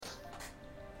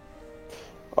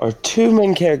our two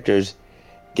main characters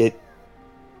get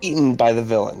eaten by the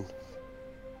villain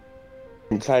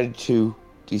and try to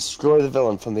destroy the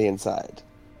villain from the inside.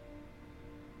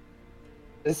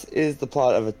 This is the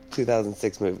plot of a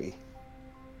 2006 movie.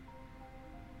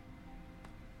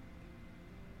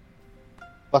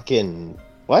 Fucking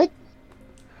what?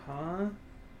 Huh?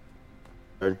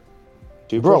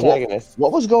 Two Bro, protagonists.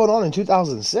 what was going on in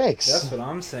 2006? That's what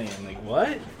I'm saying. Like,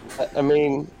 what? I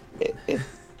mean,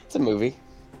 it's a movie.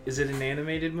 Is it an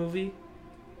animated movie?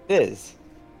 It is.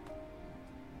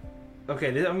 Okay,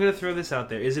 I'm gonna throw this out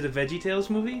there. Is it a VeggieTales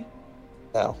movie?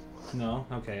 No. No?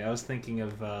 Okay, I was thinking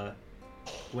of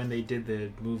when they did the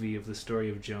movie of the story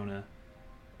of Jonah.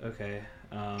 Okay.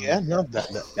 Yeah, no,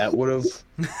 that would have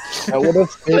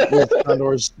fit with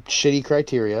Condor's shitty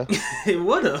criteria. It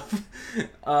would have.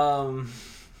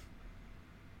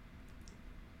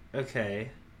 Okay.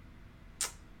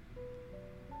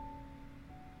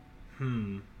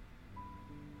 You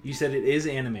said it is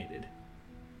animated.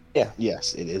 Yeah.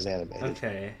 Yes, it is animated.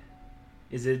 Okay.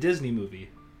 Is it a Disney movie?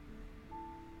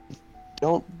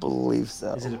 Don't believe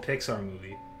so. Is it a Pixar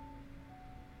movie?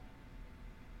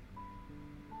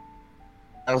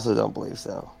 I also don't believe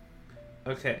so.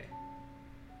 Okay.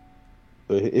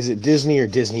 Is it Disney or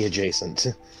Disney adjacent?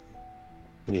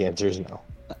 The answer is no.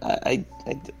 I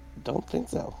don't think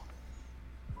so.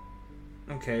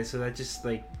 Okay, so that just,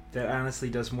 like, that honestly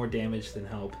does more damage than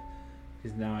help.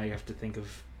 Because now I have to think of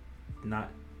not...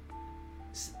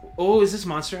 Oh, is this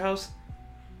Monster House?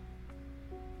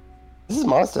 This is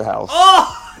Monster House.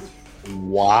 Oh!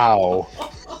 Wow.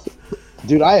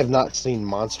 Dude, I have not seen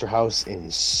Monster House in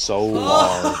so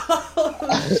long.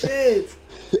 Oh, shit!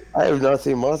 I have not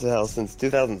seen Monster House since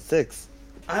 2006.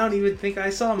 I don't even think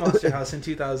I saw Monster House in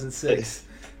 2006.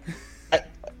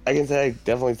 I can say I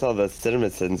definitely saw the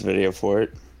CinemaSins video for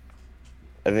it.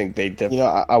 I think they definitely... You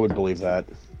know, I would believe that.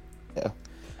 Yeah.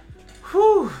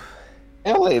 Whew!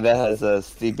 Apparently that has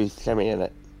Steve Buscemi in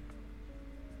it.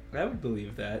 I would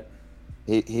believe that.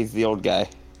 He's the old guy.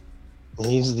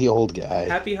 He's the old guy.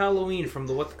 Happy Halloween from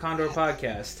the What the Condor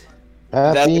podcast.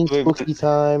 Happy spooky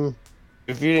time.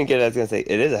 If you didn't get it, I was going to say,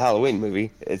 it is a Halloween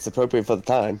movie. It's appropriate for the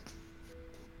time.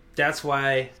 That's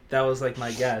why that was like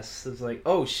my guess. It's like,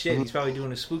 oh shit, he's probably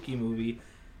doing a spooky movie.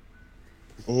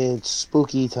 It's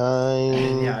spooky time.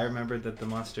 And yeah, I remembered that the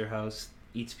Monster House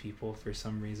eats people for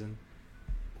some reason.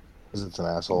 Because it's an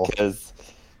asshole.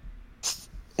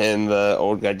 And the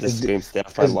old guy just screams stay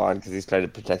off my lawn because he's trying to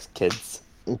protect kids.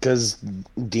 Because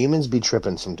demons be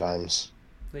tripping sometimes.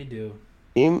 They do.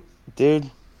 Dude.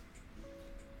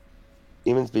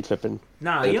 Demons be tripping.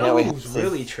 Nah, you know who's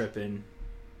really tripping?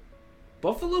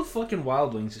 Buffalo fucking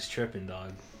Wild Wings is tripping,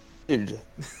 dog. Dude.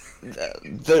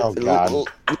 Oh, God.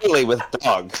 Literally with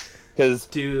dog. Cause,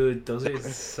 dude, those are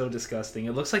so disgusting.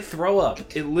 It looks like throw up.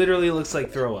 It literally looks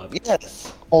like throw up.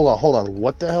 Yes. Hold on.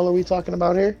 What the hell are we talking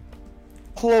about here?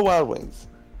 Buffalo Wild Wings.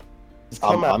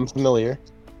 I'm familiar.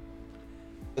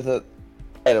 With an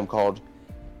item called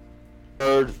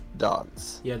Bird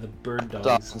Dogs. Yeah, the Bird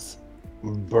Dogs.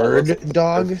 Bird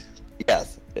dog?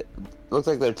 Yes. It looks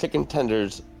like they're chicken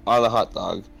tenders on a hot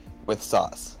dog with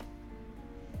sauce.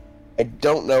 I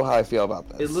don't know how I feel about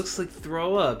this. It looks like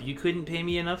throw up. You couldn't pay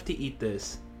me enough to eat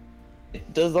this.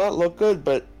 It does not look good,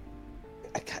 but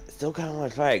I still kind of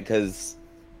want to try it because...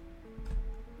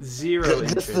 Zero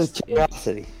just interest. the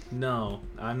curiosity. No,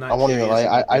 I'm not. I won't even.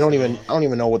 I don't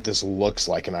even know what this looks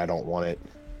like, and I don't want it.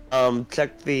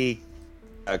 Check the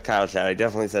Kyle chat. I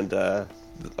definitely sent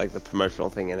like the promotional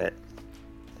thing in it.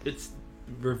 It's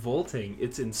revolting.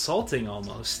 It's insulting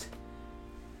almost.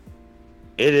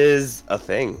 It is a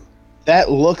thing. That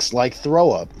looks like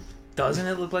throw up. Doesn't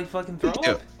it look like fucking throw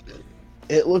up?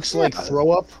 It looks like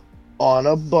throw up on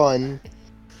a bun,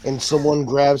 and someone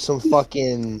grabbed some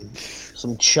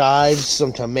chives,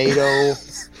 some tomato,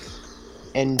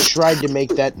 and tried to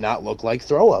make that not look like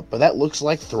throw up. But that looks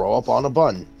like throw up on a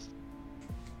bun.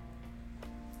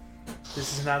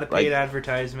 This is not a paid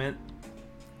advertisement.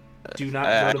 Do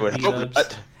not go to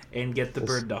B-Dubs and get the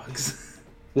Bird Dogs.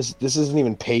 This isn't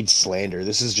even paid slander.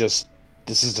 This is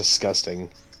disgusting.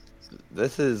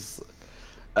 This is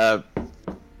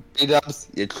B-Dubs,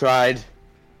 you tried.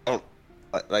 Don't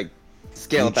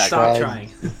scale it back. Stop trying.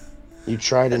 You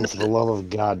tried, and for the love of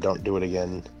God, don't do it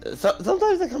again.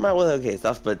 Sometimes they come out with okay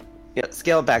stuff, but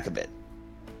scale it back a bit.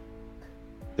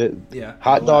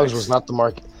 Hot dogs was not the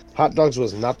market. Hot dogs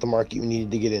was not the market you needed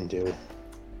to get into.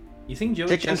 You think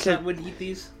Joey Chestnut would eat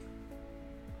these?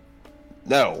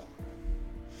 No.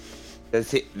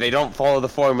 They don't follow the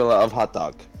formula of hot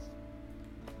dog.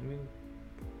 I mean,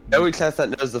 Joey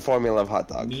Chestnut knows the formula of hot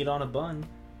dog. Meat on a bun.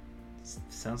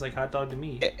 Sounds like hot dog to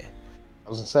me. I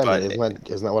was gonna say, But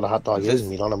isn't that what a hot dog is?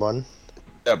 Meat on a bun?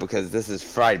 No, because this is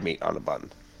fried meat on a bun.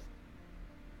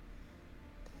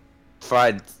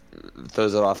 Fried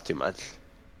throws it off too much.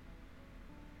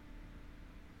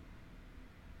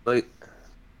 Like,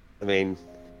 I mean,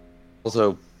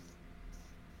 also,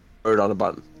 bird on a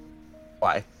bun.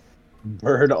 Why?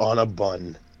 Bird on a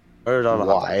bun. Bird on a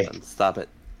Why? hot bun. Stop it.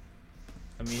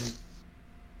 I mean,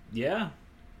 yeah,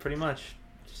 pretty much.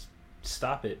 Just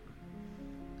stop it.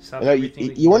 Stop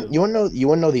everything. You want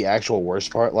to know the actual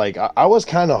worst part? Like, I was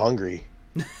kind of hungry.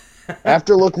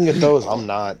 After looking at those, I'm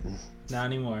not. Not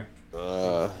anymore.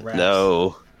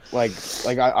 No.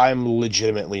 I'm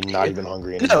legitimately not even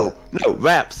hungry anymore. No,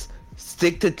 wraps.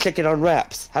 Stick to chicken on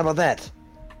wraps. How about that?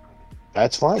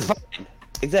 That's fine.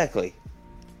 Exactly.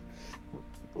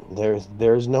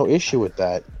 There's no issue with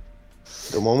that.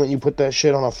 The moment you put that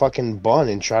shit on a fucking bun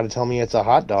and try to tell me it's a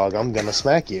hot dog, I'm gonna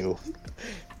smack you.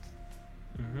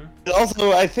 Mm-hmm.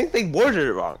 Also, I think they worded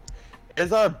it wrong.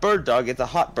 It's not a bird dog, it's a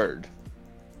hot bird.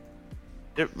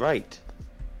 Get it right.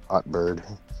 Hot bird.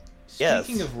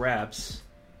 Speaking of raps,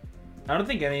 I don't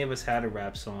think any of us had a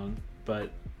rap song,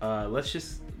 but let's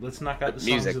knock out the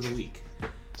songs of the week.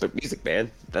 So music,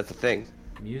 man. That's the thing.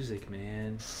 Music,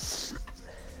 man.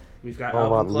 We've got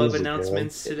album club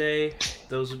announcements today.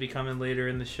 Those will be coming later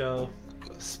in the show.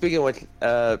 Speaking of which,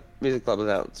 music club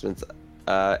announcements,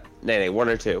 Nene, 1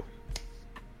 or 2?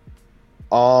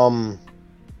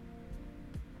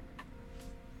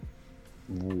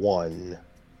 1.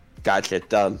 Gotcha,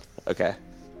 done. Okay.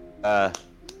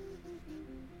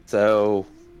 So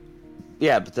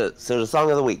the song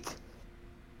of the week.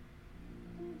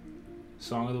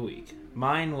 Song of the week.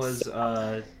 Mine was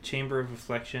Chamber of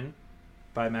Reflection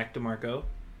by Mac DeMarco.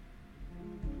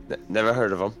 Never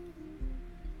heard of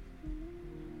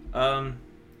him.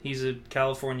 He's a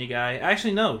California guy.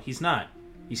 Actually, no, he's not.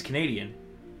 He's Canadian.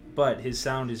 But his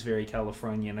sound is very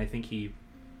Californian. I think he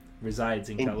resides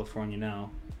in California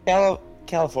now.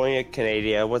 California,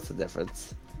 Canada, what's the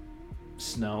difference?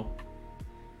 Snow.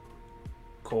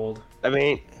 Cold. I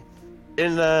mean,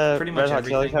 in the pretty much Red Hot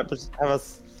Chili Peppers have a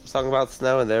song about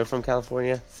snow and they're from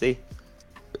California. See?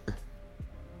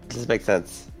 This makes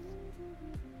sense.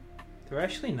 They're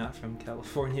actually not from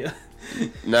California.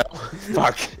 No.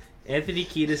 Fuck. Anthony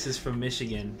Kiedis is from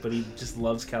Michigan, but he just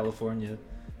loves California.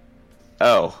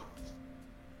 Oh.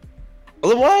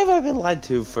 Well, then why have I been lied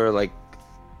to for,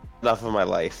 enough of my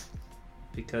life?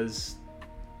 Because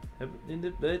in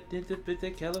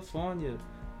the California.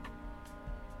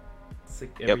 It's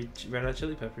like every Red Hot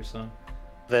Chili Peppers song.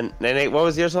 Then, Nate, what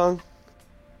was your song?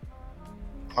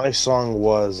 My song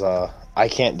was I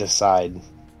Can't Decide.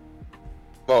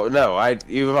 Well, no,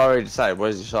 you've already decided.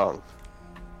 What is your song?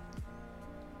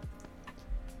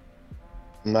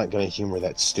 I'm not gonna humor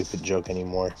that stupid joke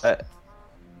anymore.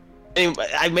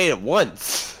 I made it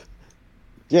once.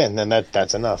 Yeah, and then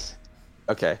that's enough.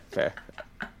 Okay, fair.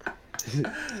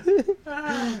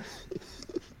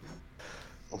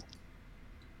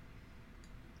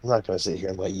 I'm not gonna sit here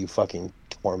and let you fucking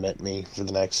torment me for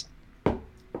the next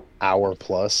hour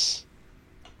plus.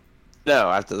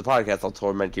 No, after the podcast, I'll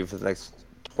torment you for the next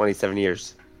 27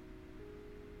 years.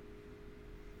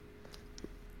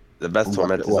 The best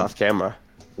torment is off camera.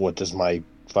 What, does my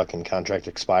fucking contract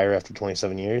expire after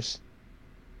 27 years?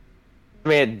 I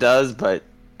mean, it does, but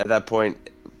at that point,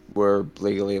 we're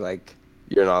legally,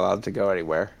 you're not allowed to go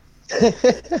anywhere.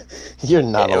 You're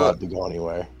not allowed to go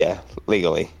anywhere. Yeah,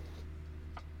 legally.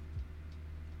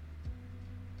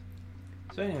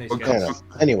 So anyways, guys.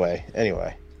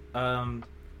 Anyway.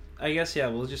 I guess,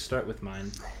 we'll just start with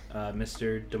mine.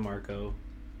 Mr. DeMarco,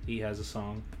 he has a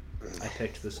song. I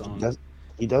picked the song.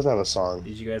 He does have a song.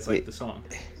 Did you guys like the song?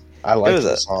 I liked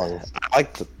the song. I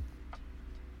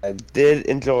did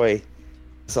enjoy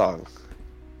the song.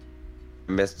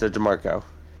 Mr. DeMarco.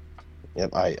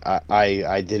 Yep,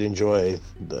 I did enjoy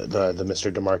the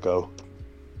Mr. DeMarco.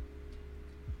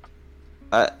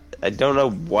 I don't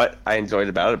know what I enjoyed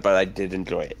about it, but I did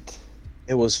enjoy it.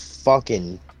 It was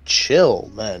fucking chill,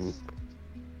 man.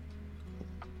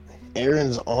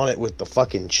 Aaron's on it with the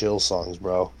fucking chill songs,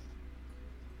 bro.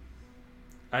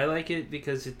 I like it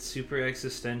because it's super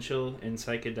existential and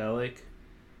psychedelic,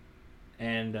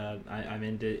 and I'm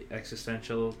into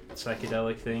existential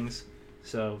psychedelic things,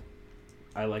 so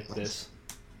I like this.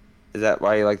 Is that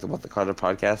why you like the What the Condor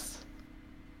podcast?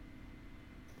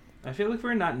 I feel like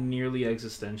we're not nearly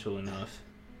existential enough.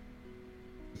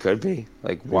 Could be.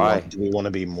 Why? Do we want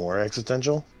to be more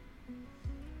existential?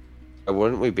 Why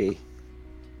wouldn't we be?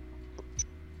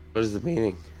 What is the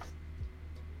meaning?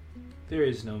 There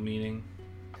is no meaning.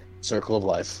 Circle of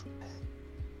life.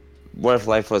 What if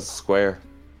life was square?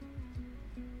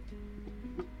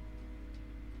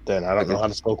 Then I don't know how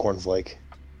to spell cornflake.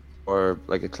 Or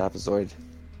like a trapezoid.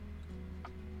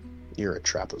 You're a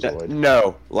trapezoid.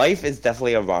 No, life is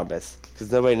definitely a rhombus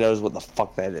because nobody knows what the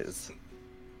fuck that is,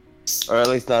 or at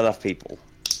least not enough people.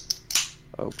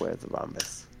 Oh, where's the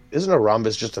rhombus? Isn't a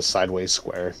rhombus just a sideways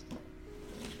square?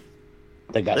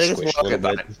 They got I think, squished a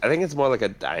little bit. I think it's more like a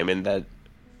diamond that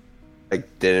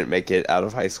like didn't make it out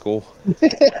of high school.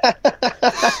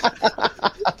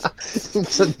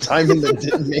 It's a diamond that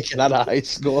didn't make it out of high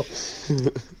school.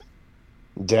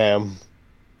 Damn.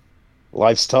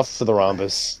 Life's tough for the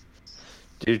rhombus.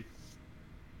 Dude,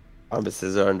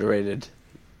 rhombuses are underrated.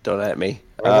 Don't at me.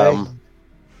 Are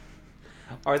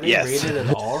Are they yes. rated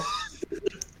at all?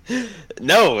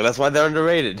 No, that's why they're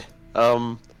underrated.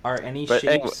 Are any But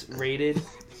shapes rated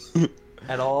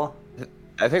at all?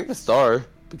 I think the star,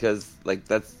 because like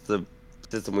that's the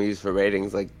system we use for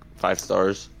ratings, like 5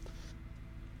 stars.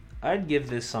 I'd give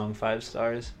this song 5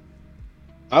 stars.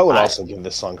 I would also give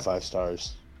this song 5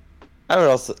 stars. I would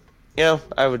also,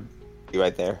 I would be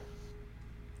right there.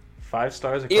 5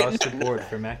 stars across the board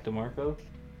for Mac DeMarco.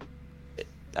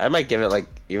 I might give it like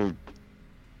even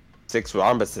 6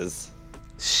 rhombuses.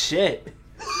 Shit.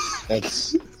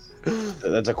 That's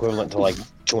equivalent to like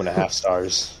 2.5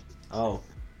 stars. Oh.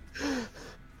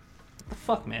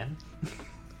 Fuck, man.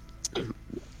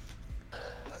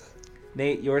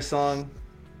 Nate, your song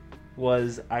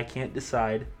was I Can't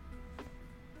Decide.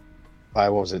 By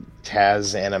what was it?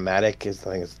 Taz Animatic I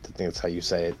think that's how you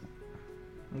say it.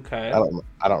 Okay. I don't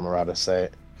remember how to say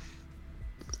it.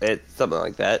 It's something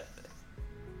like that.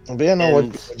 But yeah, no,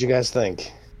 what'd you guys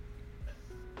think?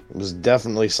 It was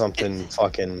definitely something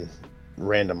fucking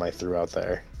random I threw out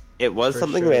there. It was For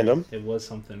something sure. random. It was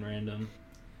something random.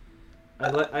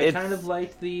 I kind of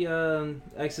liked the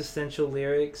existential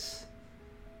lyrics.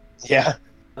 Yeah.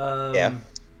 Yeah.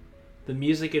 The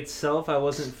music itself, I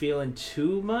wasn't feeling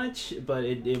too much, but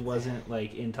it wasn't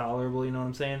like intolerable. You know what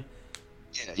I'm saying?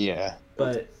 Yeah.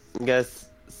 But I guess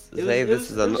it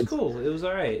was cool. It was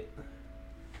all right.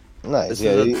 Nice. This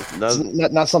Yeah. is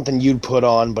It's not something you'd put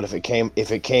on, but if it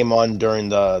came on during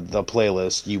the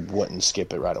playlist, you wouldn't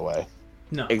skip it right away.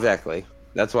 No. Exactly.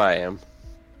 That's why I am.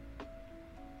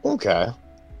 Okay. I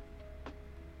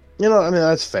mean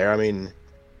that's fair. I mean,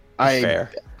 I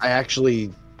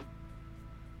actually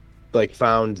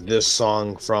found this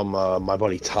song from my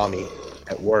buddy Tommy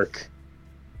at work.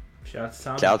 Shout out to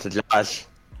Tommy. Shout out to Josh.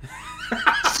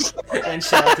 And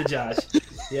shout out to Josh.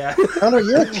 Yeah. Connor,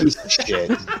 you're a piece of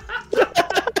shit.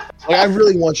 I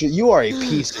really want you. You are a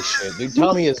piece of shit, dude.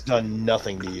 Tommy has done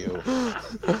nothing to you.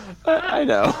 I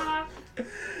know.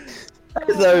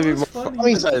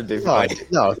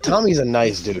 No, Tommy's a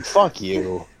nice dude. Fuck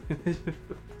you.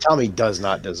 Tommy does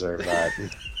not deserve that.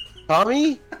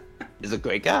 Tommy is a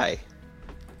great guy.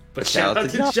 But shout out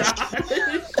to Josh.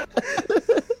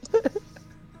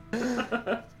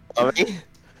 Tommy,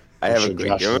 I have a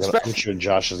great deal of respect. I'm sure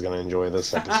Josh is going to enjoy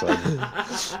this episode.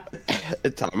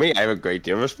 Tommy, I have a great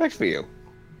deal of respect for you.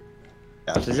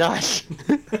 Shout out to Josh.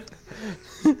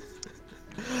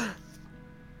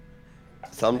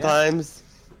 Sometimes.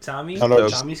 Tommy's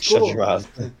shut cool. your mouth.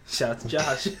 Shout out to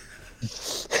Josh.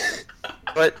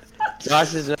 But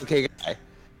Josh is an okay guy.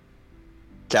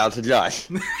 Shout out to Josh.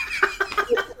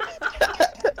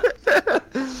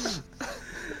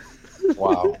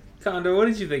 Wow. Condor, what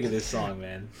did you think of this song,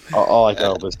 man? All I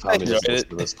know is Tommy enjoyed just listens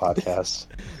to this podcast.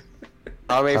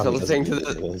 Tommy, if you're listening to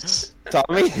this,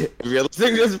 Tommy, if you're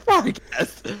listening to this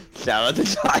podcast, shout out to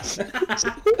Josh.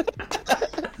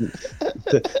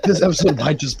 This episode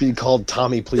might just be called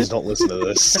Tommy, please don't listen to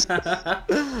this.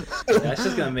 That's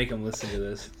just gonna make him listen to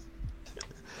this.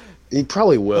 He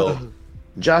probably will.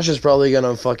 Josh is probably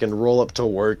gonna fucking roll up to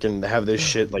work and have this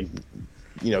shit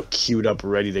queued up,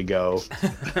 ready to go.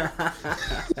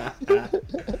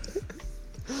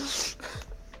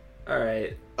 All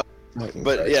right.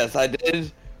 But yes, I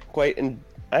did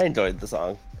I enjoyed the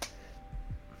song.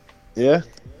 Yeah?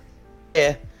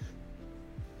 Yeah.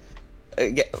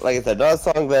 Like I said, not a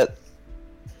song that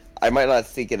I might not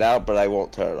seek it out, but I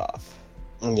won't turn it off.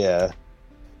 Yeah.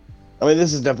 I mean,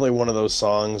 this is definitely one of those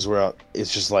songs where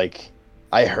it's just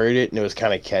I heard it and it was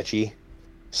kind of catchy,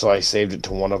 so I saved it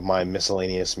to one of my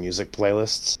miscellaneous music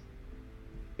playlists.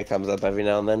 It comes up every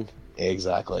now and then.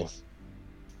 Exactly.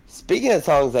 Speaking of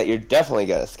songs that you're definitely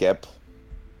gonna skip,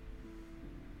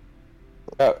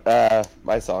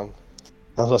 my song.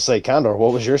 I was gonna say, Condor,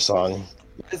 what was your song?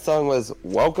 My song was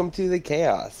 "Welcome to the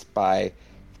Chaos" by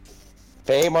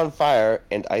Fame on Fire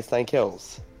and Ice Nine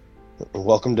Kills.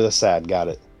 Welcome to the Sad. Got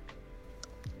it.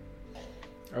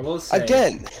 I will say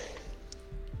Again.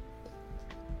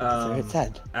 Out It's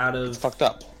sad. of It's fucked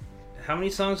up. How many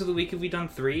songs of the week have we done?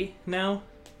 3 now?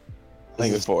 I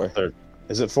think This is 4. third.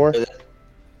 Is it 4?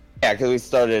 Yeah, because we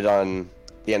started on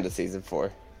the end of season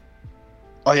 4.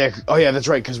 Oh yeah, that's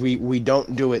right. Because we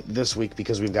don't do it this week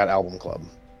because we've got album club.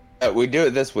 We do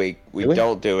it this week. We Really?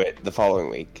 don't do it the following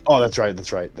week. Oh, that's right.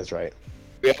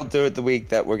 We don't do it the week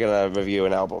that we're gonna review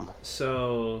an album.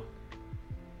 So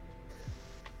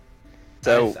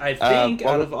So I think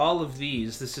out of all of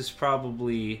these, this is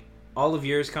probably all of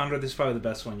yours, Condor. This is probably the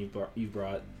best one you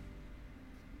brought.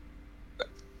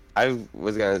 I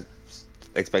was gonna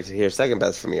expect to hear second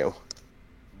best from you.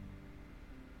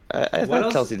 I What thought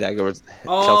else? Chelsea Dagger was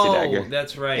Oh, Chelsea Dagger.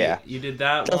 that's right. Yeah. You did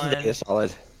that Chelsea one. Dagger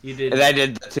solid. You did. And I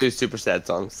did the 2 super sad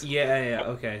songs. Yeah.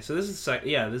 Okay, so this is this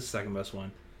is the second best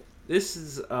one. This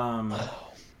is the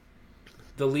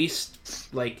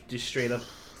least like just straight up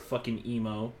fucking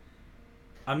emo.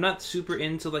 I'm not super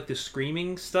into like the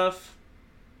screaming stuff.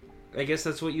 I guess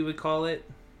that's what you would call it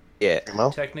Yeah.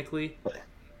 Well, technically.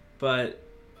 But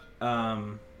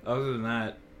other than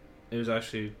that, it was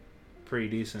actually pretty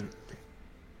decent.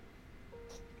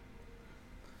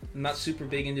 I'm not super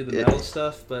big into the metal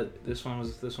stuff, but this one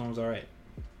was alright.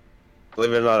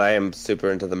 Believe it or not, I am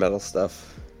super into the metal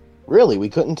stuff. really, we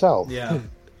couldn't tell. Yeah.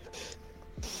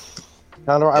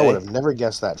 Condor, I Okay. would have never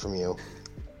guessed that from you.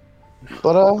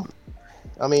 But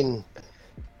I mean,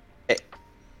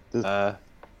 Uh,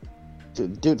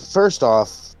 dude, first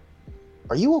off,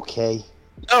 are you okay?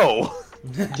 no.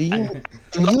 Do you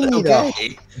Not need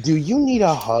okay. do you need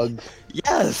a hug?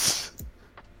 Yes.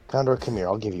 Condor, come here.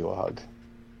 I'll give you a hug.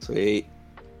 Sweet.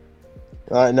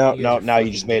 No, You guys are now you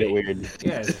fucking just made it gay. weird.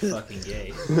 You guys are fucking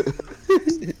gay.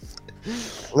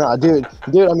 No, dude.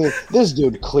 I mean, this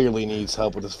dude clearly needs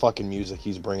help with his fucking music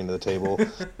he's bringing to the table.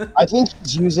 I think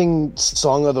he's using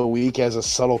Song of the Week as a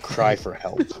subtle cry for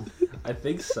help. I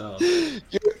think so.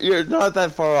 You're not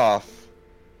that far off.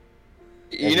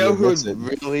 And You he know who would admits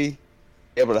it. really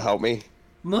be able to help me?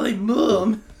 My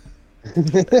mom.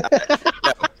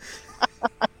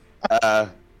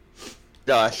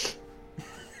 Josh.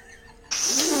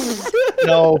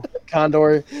 No,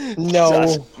 Condor. No.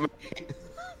 Josh.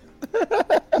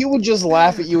 He would just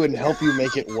laugh at you and help you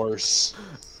make it worse.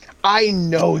 I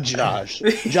know, Josh.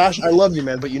 Josh, I love you,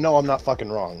 man, but you know I'm not fucking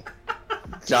wrong.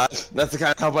 Josh, that's the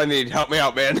kind of help I need. Help me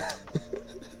out, man.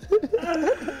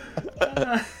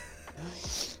 I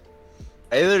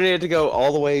either need to go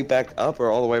all the way back up or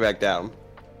all the way back down.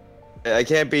 I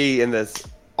can't be in this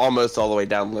almost all the way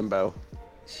down limbo.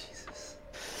 Jesus.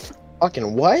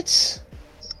 Fucking what?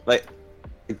 Like,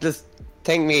 just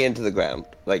tank me into the ground.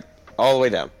 Like, all the way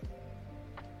down.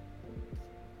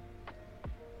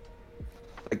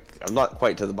 Like, I'm not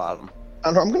quite to the bottom.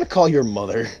 I'm gonna call your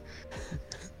mother.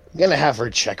 I'm gonna have her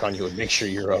check on you and make sure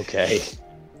you're okay.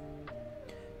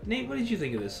 Nate, what did you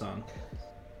think of this song?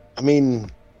 I mean,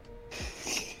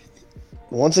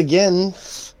 once again,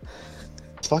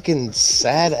 fucking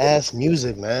sad ass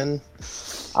music, man.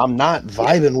 I'm not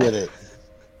vibing with it.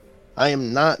 I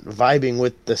am not vibing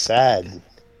with the sad.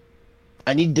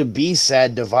 I need to be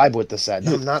sad to vibe with the sad.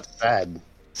 I'm not sad.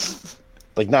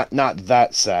 Like not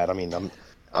that sad. I mean,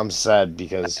 I'm sad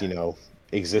because, you know,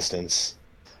 existence.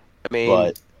 I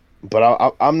mean,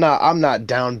 But I'm not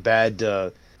down bad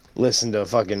to listen to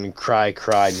fucking cry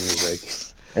music.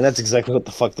 And that's exactly what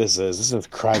the fuck this is. This is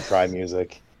cry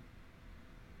music.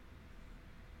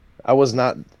 I was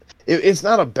not... It's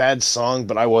not a bad song,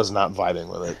 but I was not vibing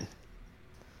with it.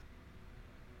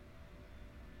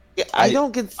 yeah, I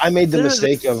don't get. I made the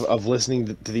mistake of listening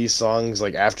to these songs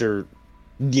like after,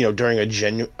 you know, during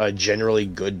a generally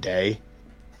good day.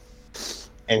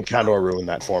 And Condor ruined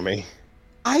that for me.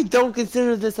 I don't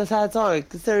consider this a sad song. I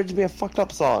consider it to be a fucked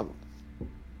up song.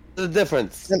 There's a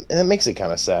difference. And it makes it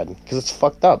kind of sad, because it's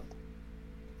fucked up.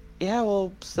 Yeah,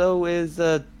 well, so is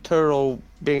a turtle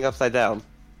being upside down.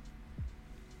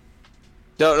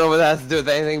 Don't know what that has to do with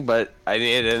anything, but I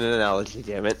needed an analogy,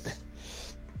 damn it.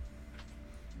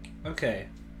 Okay.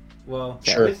 Well,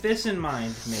 Sure. with this in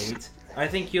mind, Nate, I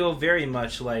think you'll very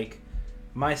much like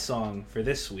my song for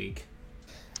this week.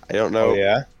 I don't know. Oh,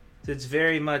 yeah? It's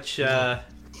very much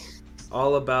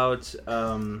all about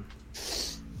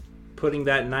putting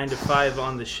that 9 to 5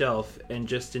 on the shelf and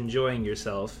just enjoying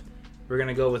yourself. We're going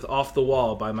to go with Off the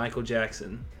Wall by Michael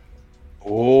Jackson.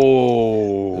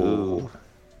 Oh. Ooh.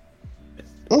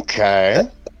 Okay.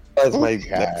 As my Okay.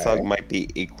 next song might be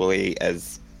equally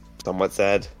as somewhat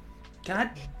sad. God.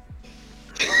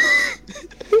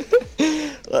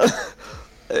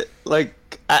 Like,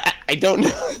 I don't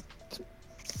know.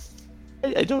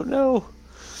 I don't know.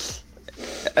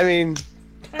 I mean,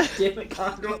 God damn it,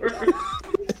 Condor.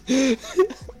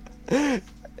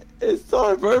 it's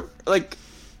not like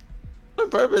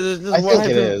purpose. It's just I what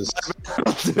think it been is.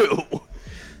 do.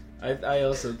 I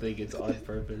also think it's on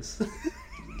purpose.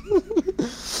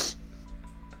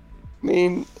 I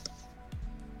mean,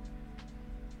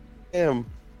 damn.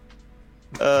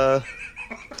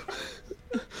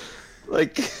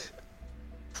 Like,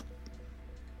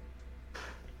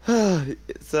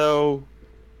 so,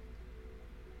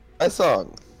 my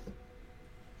song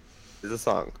is a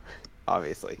song,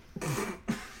 obviously.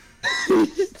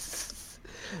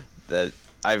 That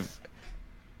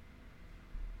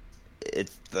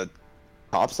it's the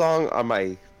top song on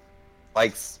my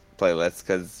likes playlist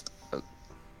because the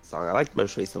song I liked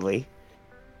most recently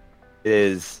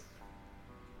is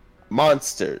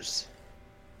Monsters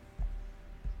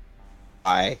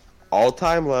by All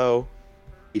Time Low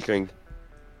featuring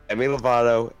Demi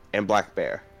Lovato and Black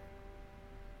Bear.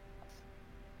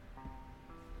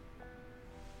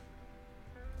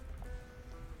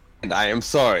 And I am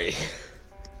sorry.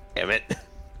 Damn it.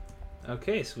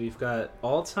 Okay, so we've got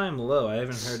All Time Low. I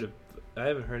haven't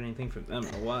heard anything from them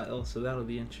in a while, so that'll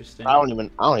be interesting. I don't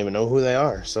even know who they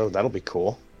are, so that'll be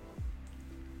cool.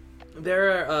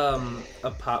 They're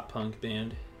a pop punk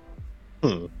band.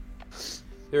 Hmm.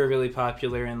 They were really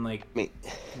popular in like Me.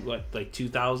 what, like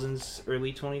 2000s,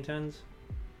 early 2010s.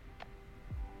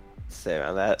 Say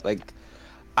around that. Like,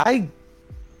 I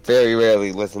very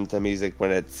rarely listen to music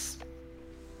when it's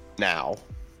now.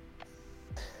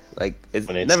 Like, it's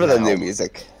When it's never the now. new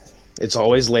music. It's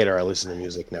always later I listen to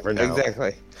music, never now.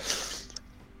 Exactly.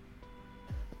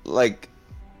 Like,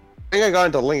 I think I got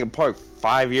into Linkin Park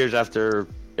 5 years after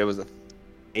it was a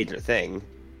major thing.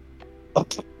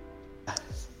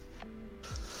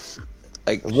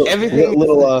 Like, everything.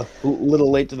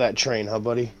 Little late to that train, huh,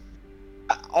 buddy?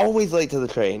 Always late to the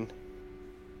train.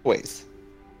 Always.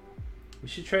 We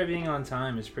should try being on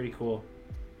time. It's pretty cool.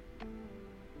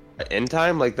 In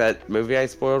time, like that movie I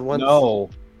spoiled once? No.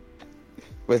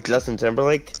 With Justin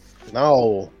Timberlake?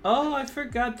 No. Oh, I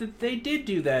forgot that they did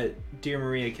do that Dear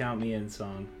Maria Count Me In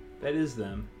song. That is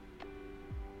them.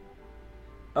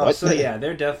 Oh, What? so yeah,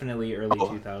 they're definitely early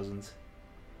 2000s.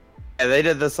 And they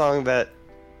did the song that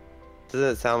doesn't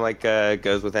it sound like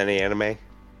goes with any anime?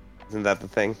 Isn't that the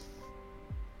thing?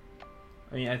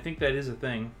 I mean, I think that is a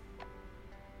thing.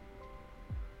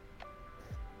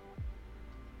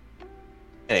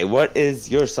 Hey, what is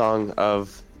your song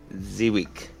of the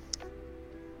week?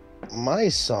 My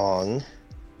song.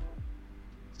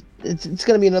 It's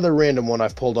gonna be another random one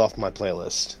I've pulled off my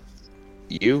playlist.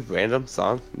 You, random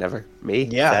song, never. Me,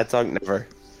 Yeah. sad song, never.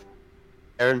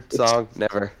 Aaron, song,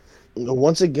 never.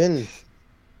 Once again,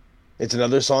 it's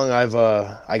another song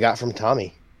I got from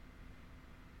Tommy.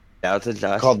 Now to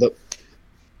Josh. Called the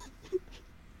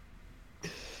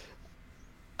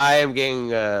I am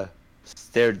getting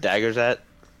stared daggers at.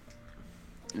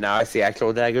 Now I see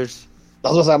actual daggers.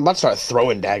 I'm about to start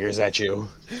throwing daggers at you.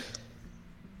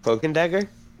 Cloak and dagger?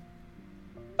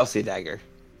 I'll see dagger.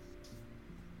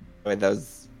 I mean, that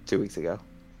was 2 weeks ago.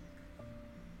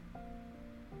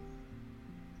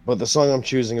 But the song I'm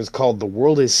choosing is called The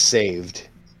World Is Saved.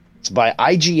 It's by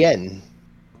IGN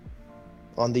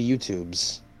on the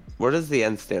YouTubes. What does the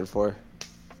N stand for?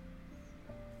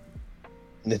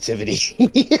 Nativity.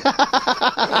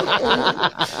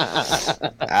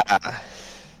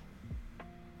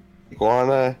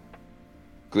 Iguana,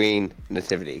 green,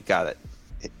 nativity. Got it.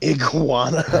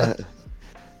 Iguana.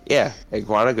 Yeah,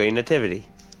 iguana, green, nativity.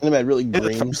 And I'm really It's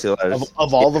green. from Steelers.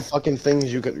 Of all the fucking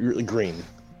things you could really green.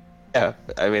 Yeah,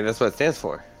 I mean, that's what it stands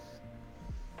for.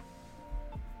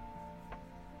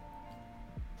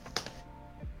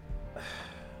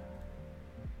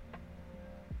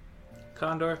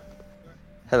 Condor?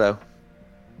 Hello.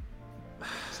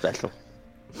 Special.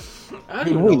 I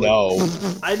don't We even know.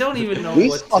 I don't even know We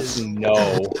what to... fucking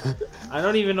know. I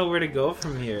don't even know where to go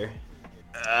from here.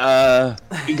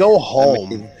 We go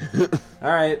home.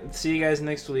 Alright, see you guys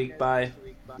next week. Bye.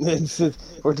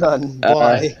 We're done.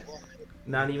 Bye.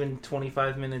 Not even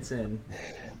 25 minutes in.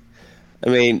 I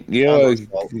mean, you know, we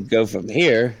could go from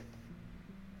here.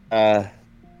 To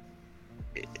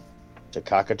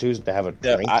cockatoos to have a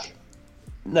drink.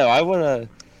 No, I want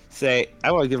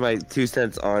to give my 2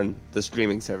 cents on the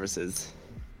streaming services.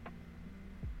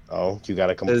 Oh, you got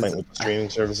a complaint with the streaming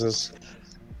services?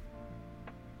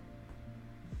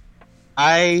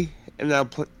 I am now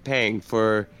paying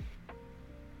for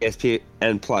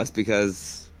ESPN Plus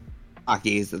because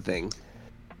hockey is the thing.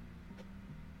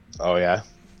 Oh, yeah?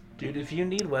 Dude, if you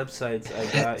need websites, I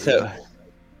got So,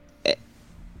 you.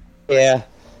 yeah,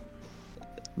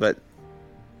 but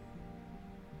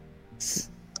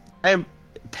I'm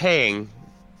paying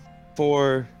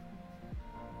for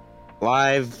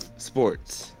live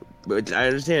sports which I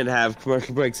understand have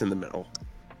commercial breaks in the middle.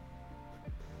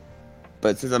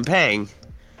 But since I'm paying,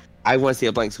 I want to see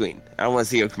a blank screen. I don't want to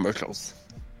see your commercials.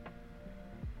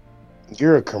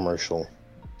 You're a commercial.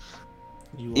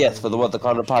 Yes, for the What the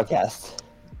Condor podcast.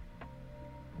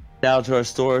 Shout out to our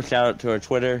store. Shout out to our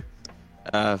Twitter.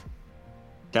 Shout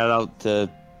out to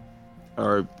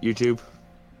our YouTube.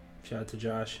 Shout out to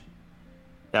Josh.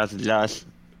 Shout out to Josh.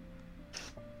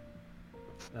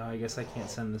 I guess I can't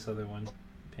send this other one.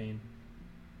 Pain.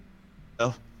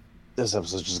 Oh. This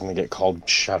episode's just gonna get called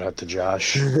 "Shout Out to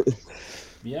Josh."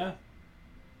 Yeah.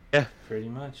 Yeah. Pretty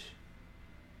much.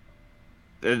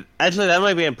 Actually, that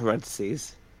might be in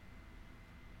parentheses.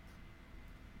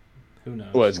 Who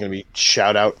knows? Well, it's gonna be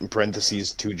 "Shout Out" in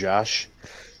parentheses to Josh.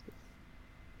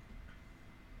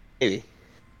 Maybe.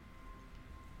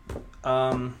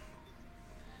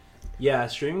 Yeah,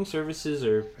 streaming services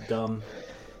are dumb.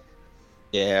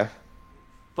 Yeah.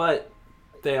 But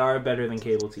they are better than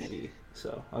cable TV,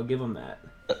 so I'll give them that.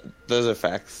 Those are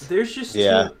facts. There's just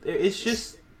it's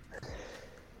just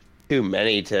too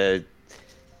many to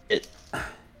get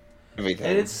everything.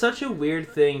 and it's such a weird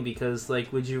thing because,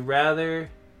 like, would you rather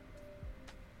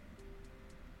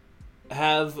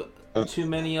have too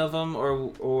many of them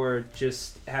or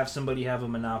just have somebody have a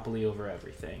monopoly over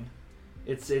everything?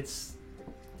 It's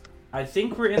I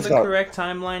think we're in the correct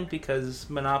timeline because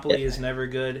monopoly is never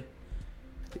good.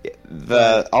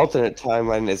 The alternate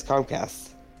timeline is Comcast.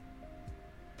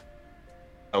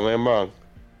 Tell me I'm wrong.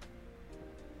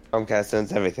 Comcast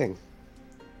owns everything.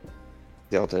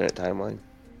 The alternate timeline.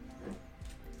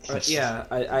 Yeah,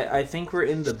 I think we're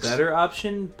in the better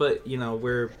option, but, you know,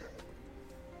 we're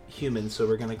humans, so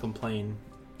we're going to complain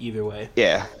either way.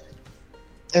 Yeah.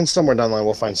 And somewhere down the line,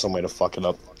 we'll find some way to fuck it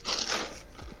up.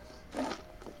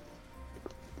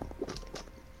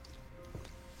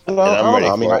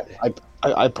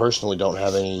 I personally don't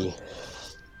have any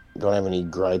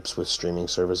gripes with streaming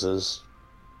services.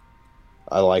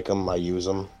 I like them. I use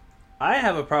them. I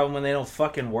have a problem when they don't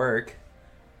fucking work.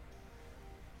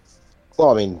 Well,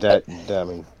 I mean that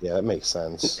makes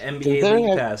sense. NBA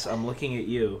League Pass. I'm looking at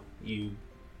you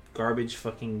garbage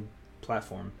fucking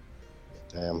platform.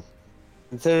 Damn.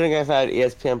 Considering I've had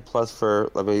ESPN Plus for,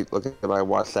 let me look at my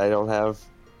watch that I don't have,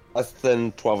 less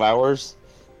than 12 hours,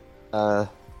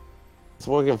 it's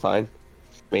working fine.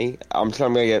 Me, I'm sure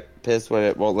I'm gonna get pissed when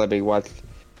it won't let me watch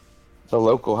the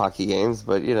local hockey games,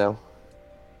 but you know.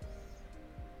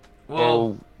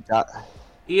 Well,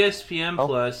 ESPN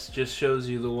Plus just shows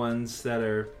you the ones that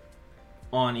are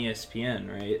on ESPN,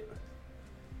 right?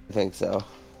 I think so.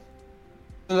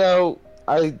 No,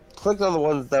 I clicked on the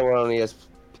ones that were on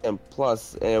ESPN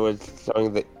Plus, and it was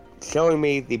showing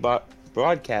me the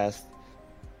broadcast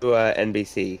to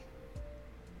NBC.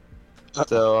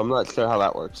 So I'm not sure how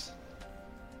that works.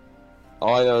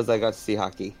 All I know is I got to see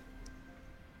hockey.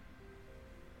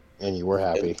 And you were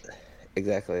happy.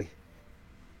 Exactly.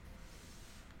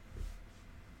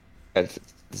 Got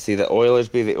to see the Oilers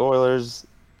be the Oilers.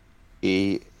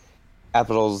 The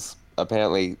Capitals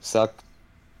apparently suck.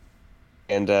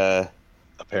 And,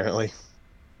 apparently.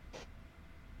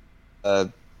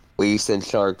 Leafs and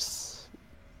Sharks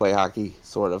play hockey,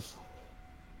 sort of.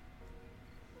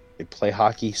 They play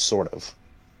hockey, sort of.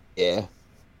 Yeah.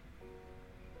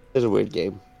 It's a weird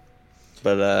game.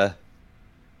 But,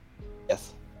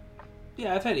 yes.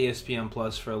 Yeah, I've had ESPN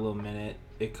Plus for a little minute.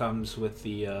 It comes with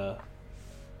the,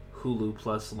 Hulu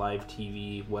Plus Live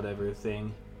TV, whatever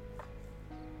thing.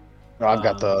 I've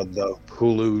got the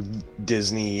Hulu,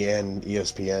 Disney, and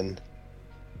ESPN.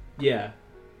 Yeah.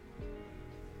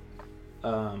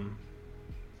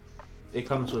 It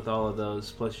comes with all of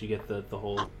those, plus you get the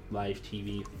whole live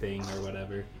TV thing or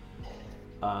whatever.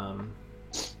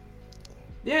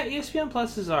 Yeah, ESPN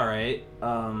Plus is alright.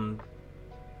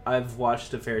 I've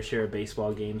watched a fair share of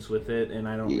baseball games with it, and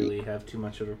I don't really have too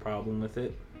much of a problem with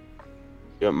it.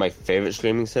 You know what my favorite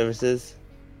streaming service is?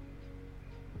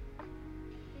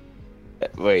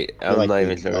 Wait, I'm not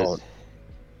even sure.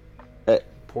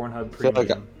 Pornhub feel like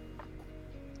Premium.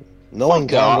 Knowing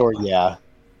Condor, yeah.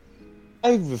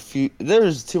 I refuse.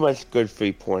 There's too much good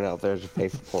free porn out there to pay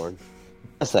for porn.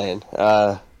 Just saying.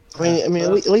 I mean,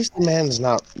 at least the man's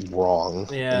not wrong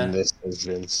Yeah. in this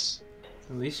instance.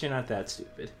 At least you're not that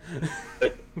stupid.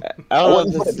 I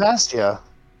wouldn't put it past you.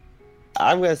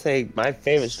 I'm gonna say my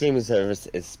favorite streaming service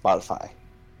is Spotify.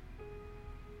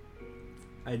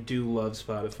 I do love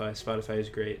Spotify. Spotify is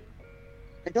great.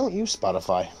 I don't use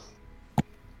Spotify.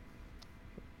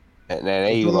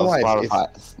 Nene, you love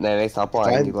Spotify. Nene, stop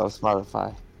lying. You love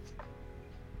Spotify.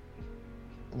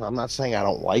 I'm not saying I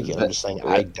don't like it. I'm just saying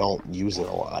I don't use it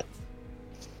a lot.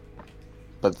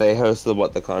 But they host the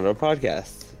What the Condor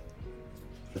podcast.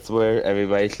 That's where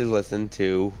everybody should listen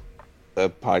to the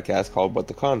podcast called What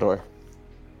the Condor.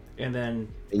 And then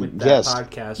with that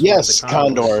podcast, yes,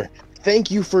 Condor.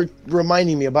 Thank you for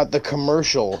reminding me about the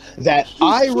commercial that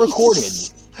I recorded.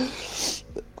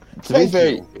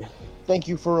 Thank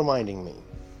you for reminding me.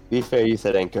 Be fair, you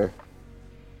said Anchor.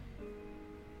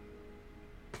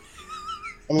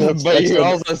 I mean, but you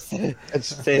also say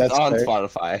it's on fair.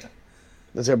 Spotify.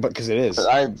 That's right, because it is.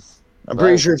 I'm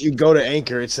pretty sure if you go to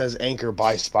Anchor, it says Anchor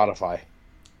by Spotify.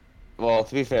 Well,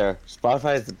 to be fair,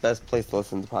 Spotify is the best place to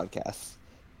listen to podcasts.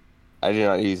 I do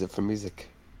not use it for music.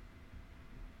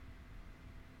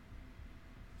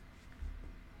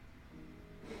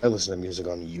 I listen to music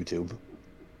on YouTube.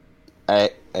 I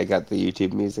got the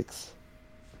YouTube musics.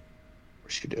 Of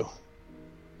course you do.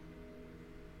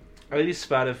 I use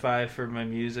Spotify for my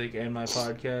music and my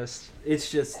podcast.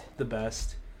 It's just the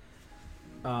best.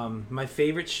 My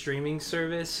favorite streaming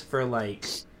service for like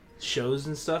shows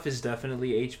and stuff is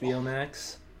definitely HBO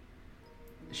Max.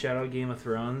 Shout out Game of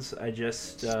Thrones. I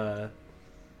just I'm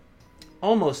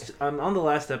on the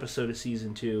last episode of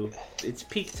season 2. It's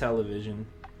peak television.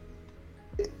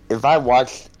 If I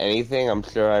watched anything, I'm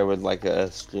sure I would like a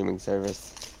streaming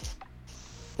service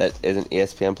that isn't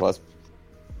ESPN Plus.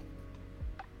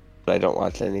 But I don't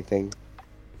watch anything.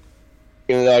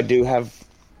 Even though I do have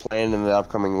planned in the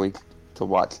upcoming week to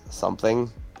watch something,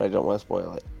 but I don't want to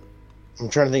spoil it. I'm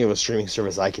trying to think of a streaming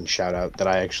service I can shout out that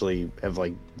I actually have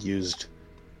like used.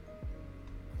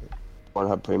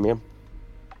 Pornhub Premium?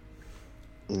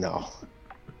 No.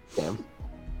 Damn.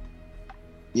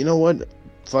 You know what?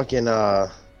 Fucking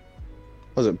what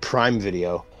was it, Prime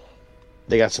Video?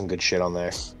 They got some good shit on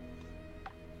there.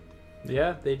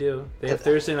 Yeah, they do. They have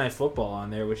Thursday Night Football on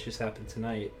there, which just happened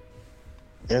tonight.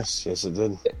 Yes, it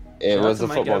did. It was a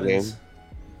football game.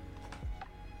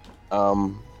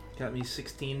 Got me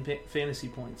 16 fantasy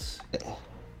points.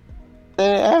 I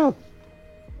have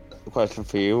a question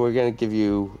for you. We're going to give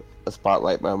you a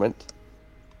spotlight moment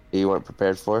that you weren't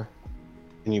prepared for.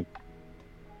 Can you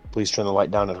please turn the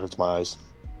light down? It hurts my eyes.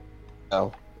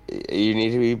 No. You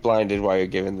need to be blinded while you're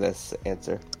giving this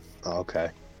answer. Oh,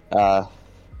 okay.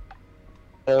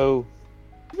 So,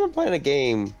 you've been playing a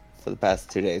game for the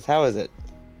past 2 days. How is it?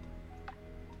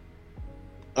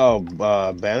 Oh,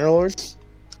 Bannerlord?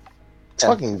 It's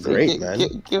fucking great,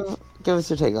 man. Give us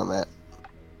your take on that.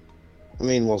 I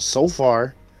mean, well, so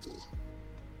far,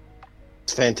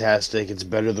 it's fantastic. It's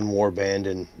better than Warband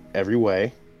in every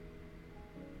way.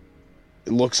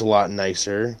 It looks a lot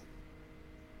nicer.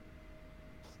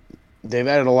 They've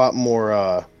added a lot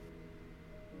more,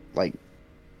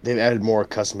 they've added more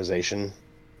customization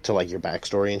to, like, your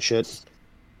backstory and shit.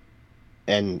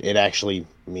 And it actually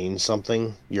means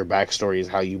something. Your backstory is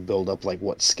how you build up, like,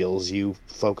 what skills you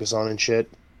focus on and shit.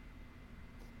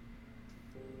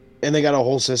 And they got a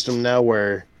whole system now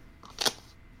where,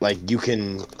 like, you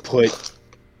can put,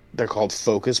 they're called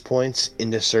focus points,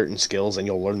 into certain skills, and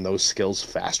you'll learn those skills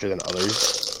faster than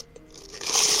others.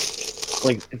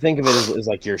 Like, think of it as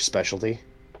like, your specialty.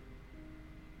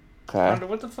 Okay. Rhonda,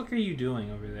 what the fuck are you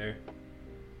doing over there?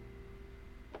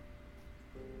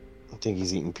 I think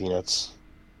he's eating peanuts.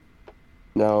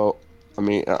 No, I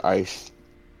mean ice.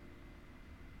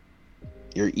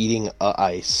 You're eating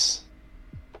ice.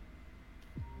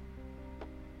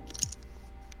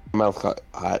 Mouth got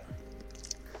hot.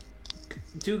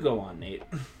 Do go on, Nate.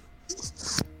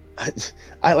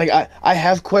 I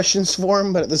have questions for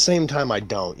him, but at the same time I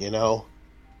don't, you know?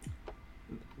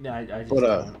 Yeah, I just but,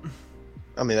 don't.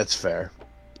 I mean, that's fair.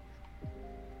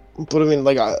 But I mean,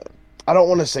 like, I don't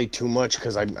want to say too much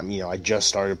because I just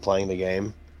started playing the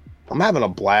game. I'm having a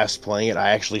blast playing it.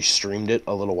 I actually streamed it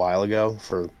a little while ago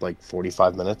for like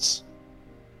 45 minutes.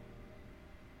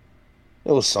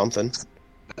 It was something.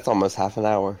 That's almost half an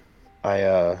hour.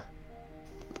 I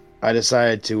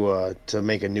decided to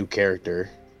make a new character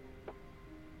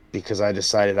because I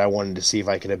decided I wanted to see if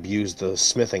I could abuse the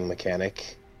smithing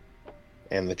mechanic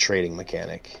and the trading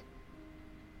mechanic.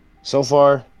 So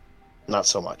far, not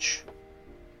so much.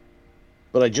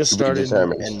 But I just started,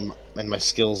 and my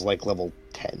skill's like level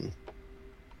 10.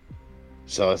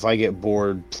 So if I get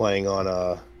bored playing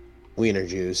on Wiener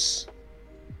Juice,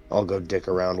 I'll go dick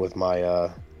around with my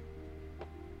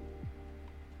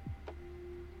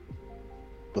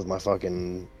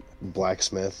fucking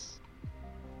blacksmith.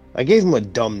 I gave him a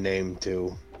dumb name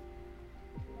too.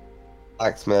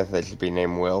 Blacksmith, it should be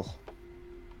named Will.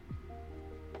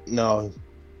 No.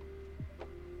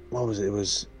 What was it? It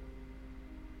was...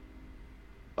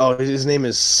 Oh, his name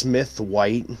is Smith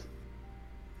White,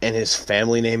 and his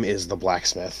family name is the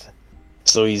Blacksmith.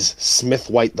 So he's Smith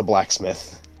White the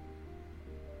Blacksmith.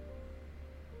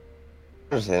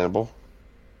 Understandable.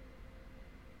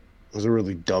 It was a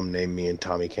really dumb name me and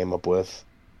Tommy came up with.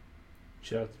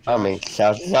 Shout out to I mean,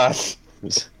 shout out to Josh.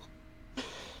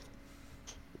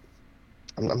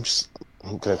 I'm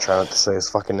gonna try not to say his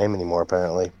fucking name anymore,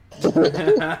 apparently. Shout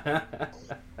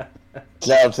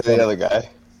out to the other guy.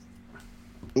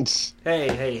 Hey.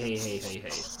 Hey,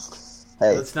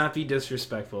 Let's not be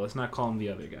disrespectful. Let's not call him the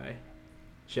other guy.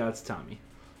 Shout out to Tommy.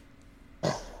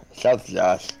 shout out to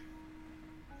Josh.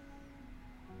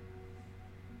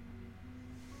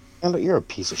 Yeah, but you're a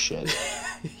piece of shit.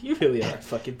 You really are a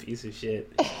fucking piece of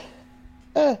shit.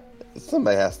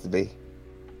 Somebody has to be.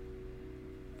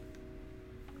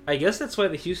 I guess that's why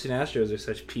the Houston Astros are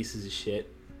such pieces of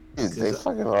shit. Dude, they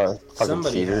fucking are fucking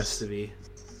Somebody cheaters. has to be.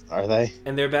 Are they?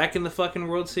 And they're back in the fucking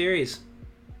World Series.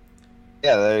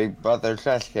 Yeah, they brought their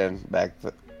trash can back.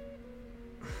 But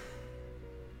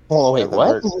Oh, wait,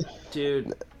 what?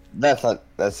 Dude, that's not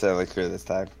necessarily true this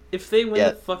time. if they win Yeah.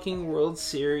 the fucking World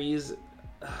Series,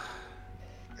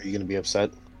 Are you gonna be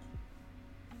upset?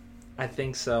 I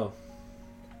think so.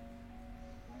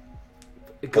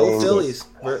 Go Phillies.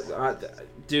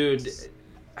 Dude,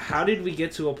 how did we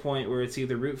get to a point where it's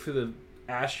either root for the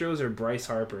Astros or Bryce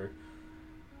Harper?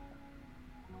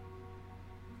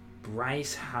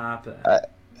 Bryce Harper.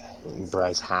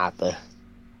 Bryce Harper.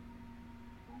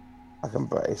 Fucking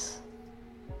Bryce.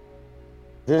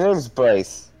 If your name's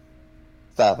Bryce,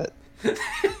 stop it.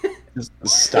 Just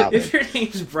stop If it. your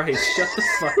name's Bryce, shut the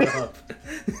fuck up.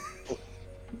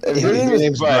 If your If name your is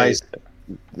name's Bryce,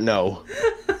 no.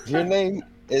 if your name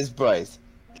is Bryce,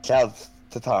 shout out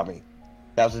to Tommy.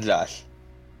 Shout out to Josh.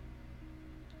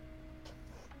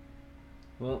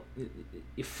 Well,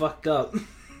 you fucked up.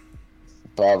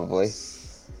 Probably.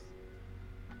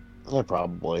 Yeah,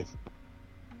 probably.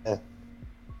 Yeah.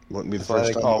 Wouldn't be the That's why first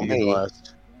they time. call Wouldn't be the me-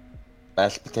 last.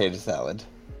 Mashed potato salad.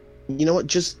 You know what?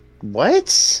 Just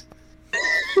what?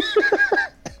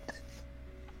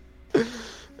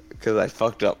 Because I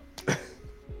fucked up.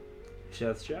 Shout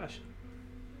out to Josh.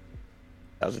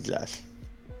 That was a Josh.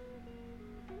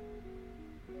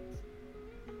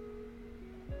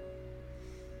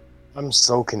 I'm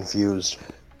so confused.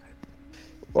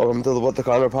 Welcome to the What the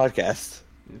Connor podcast.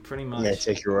 Pretty May I much.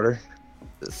 take your order?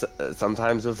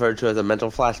 Sometimes referred to as a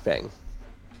mental flashbang.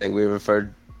 I think we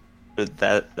referred to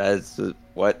that as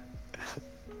what?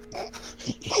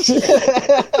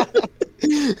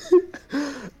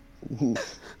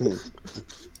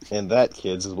 And that,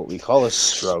 kids, is what we call a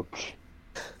stroke.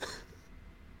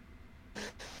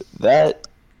 That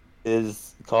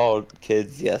is called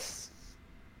kids, yes.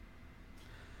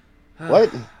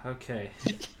 What? Okay.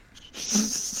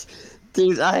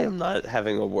 Dude, I am not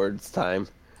having a words time.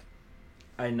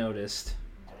 I noticed.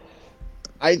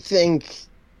 I think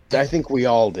we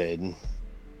all did.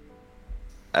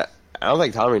 I don't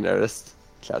think Tommy noticed.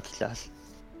 Shout out to Josh.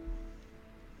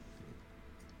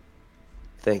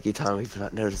 Thank you, Tommy, for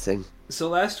not noticing. So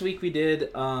last week we did,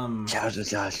 Shout out to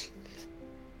Josh.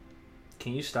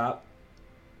 Can you stop?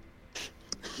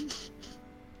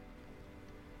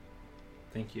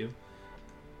 Thank you.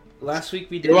 Last week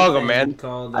we did You're a welcome, thing man.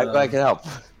 called, I can help.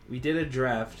 we did a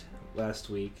draft last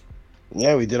week.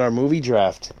 Yeah, we did our movie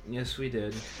draft. Yes, we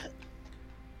did.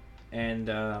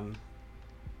 And,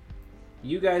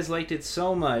 you guys liked it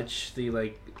so much,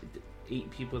 the,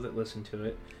 8 people that listened to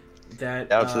it, that,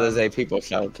 Shout out to those 8 people.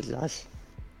 Shout out to Josh.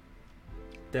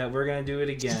 that we're gonna do it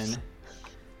again,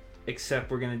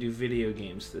 except we're gonna do video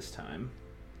games this time.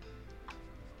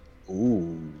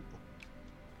 Ooh.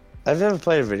 I've never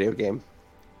played a video game.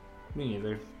 Me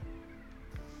neither.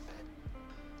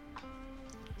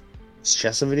 Is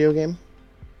chess a video game?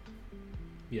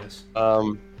 Yes.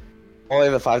 Only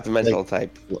the 5-dimensional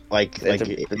type. Like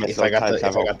Interdimensional if I got time the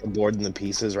travel. board and the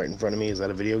pieces right in front of me, is that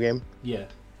a video game? Yeah,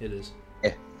 it is.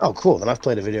 Oh, cool. Then I've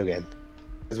played a video game.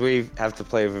 Because we have to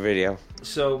play a video.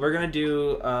 So we're gonna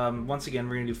do once again.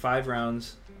 We're gonna do 5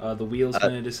 rounds. The wheel's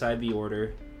gonna decide the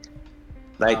order.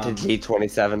 Knight to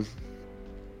G27.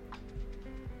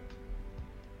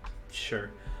 Sure.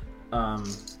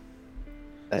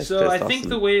 That's So I pissed think off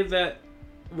the way that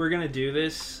we're gonna do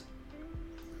this,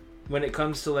 when it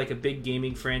comes to a big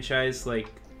gaming franchise like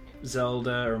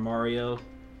Zelda or Mario,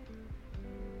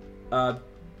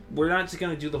 we're not just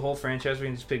gonna do the whole franchise. We're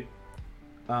gonna just pick.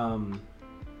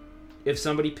 If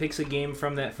somebody picks a game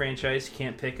from that franchise, you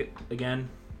can't pick it again.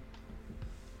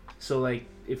 So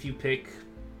if you pick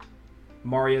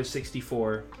Mario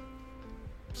 64,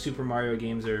 Super Mario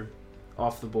games are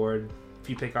off the board. If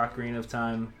you pick Ocarina of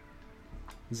Time,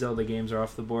 Zelda games are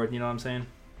off the board. You know what I'm saying?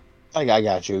 I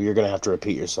got you. You're gonna have to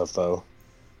repeat yourself though.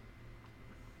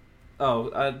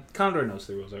 Condor knows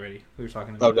the rules already. We were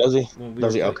talking Oh, about does he? when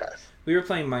Does he? Okay. We were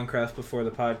playing Minecraft before the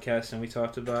podcast, and we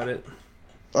talked about it.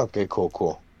 Okay,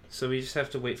 cool. So we just have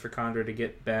to wait for Condor to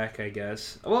get back, I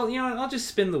guess. Well, you know what? I'll just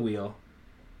spin the wheel.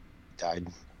 Died.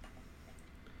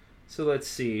 So let's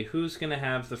see. Who's going to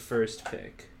have the first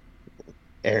pick?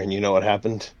 Aaron, you know what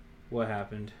happened? What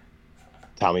happened?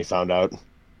 Tommy found out.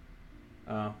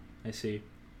 Oh, I see.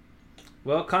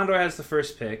 Well, Condor has the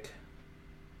first pick.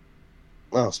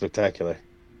 Oh, spectacular.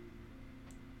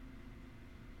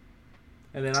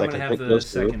 And then I'm going to have the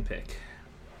second pick.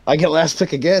 I get last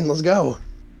pick again. Let's go.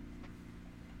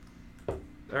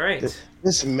 All right.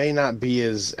 This may not be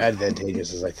as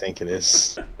advantageous as I think it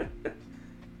is.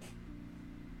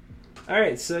 All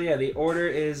right, so yeah, the order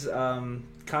is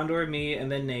Condor, me,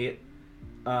 and then Nate.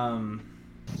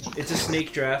 It's a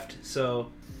snake draft,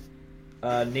 so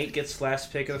Nate gets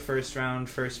last pick of the first round,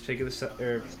 last pick of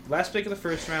the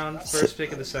first round, first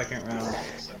pick of the second round,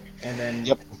 and then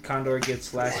Condor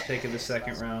gets last pick of the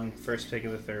second round, first pick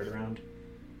of the third round.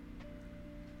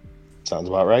 Sounds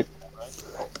about right.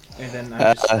 And then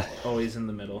I'm just always in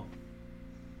the middle.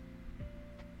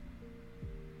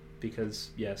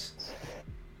 Because, yes.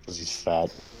 Because he's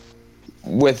fat.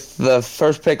 With the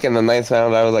first pick in the 9th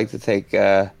round, I would like to take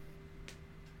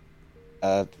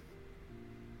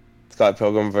Scott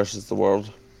Pilgrim versus the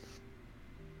World.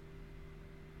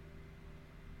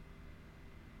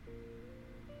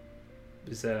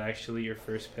 Is that actually your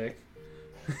first pick?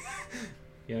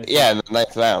 Yeah, in the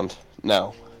 9th round.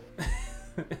 No.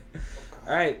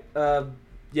 Alright,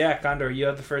 yeah, Condor, you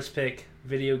have the first pick.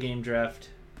 Video game draft.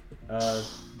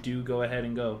 Do go ahead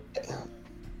and go.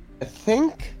 I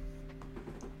think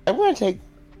I'm going to take...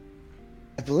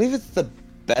 I believe it's the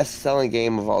best-selling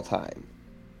game of all time.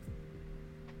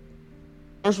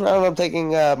 First round, I'm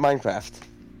taking Minecraft.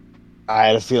 I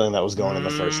had a feeling that was going in the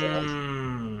first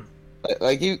round.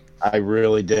 Like you... I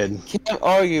really did. Can't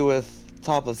argue with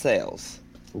top of sales.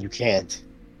 You can't.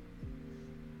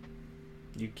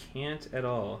 You can't at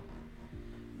all.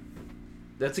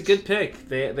 That's a good pick.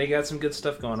 They got some good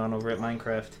stuff going on over at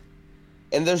Minecraft.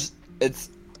 And it's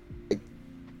been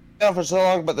out for so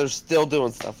long, but they're still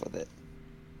doing stuff with it.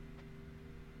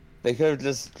 They could have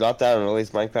just dropped out and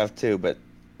released Minecraft 2, but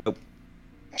nope.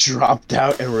 Dropped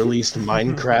out and released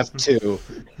Minecraft 2.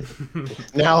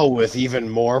 Now with even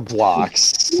more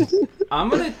blocks. I'm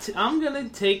gonna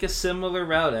take a similar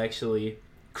route, actually.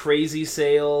 Crazy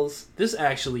sales. This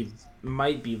actually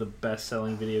might be the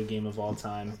best-selling video game of all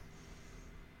time.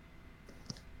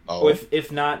 Oh. Or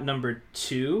if not number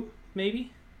 2,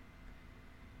 maybe?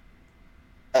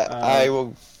 I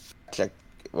will check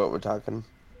what we're talking.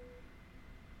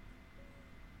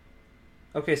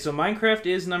 Okay, so Minecraft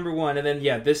is number 1, and then,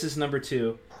 yeah, this is number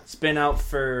 2. It's been out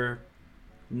for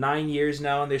 9 years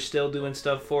now, and they're still doing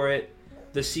stuff for it.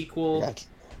 The sequel,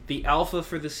 the alpha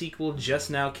for the sequel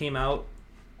just now came out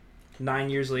 9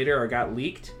 years later, or got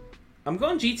leaked. I'm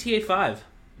going GTA 5.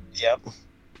 Yep.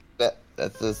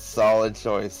 That's a solid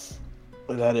choice.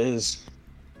 That is.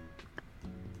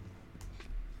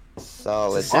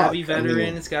 Solid. It's a savvy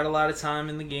veteran. It's got a lot of time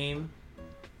in the game.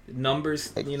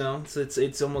 Numbers, you know, so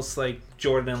it's almost like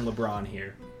Jordan and LeBron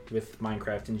here with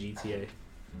Minecraft and GTA.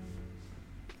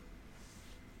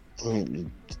 I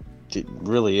mean, it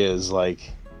really is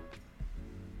like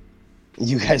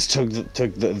you guys took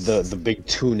the big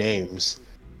 2 names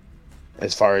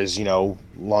as far as, you know,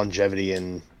 longevity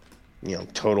and, you know,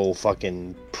 total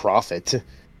fucking profit.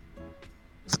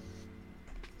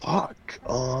 Fuck.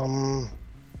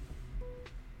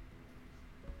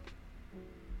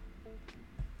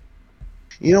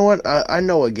 You know what? I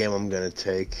know what game I'm gonna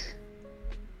take.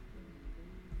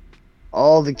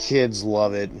 All the kids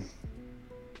love it.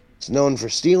 It's known for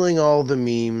stealing all the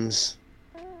memes.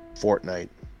 Fortnite.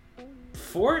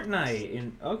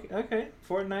 Fortnite. Okay.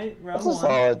 Fortnite round That's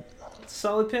 1.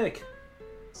 Solid pick.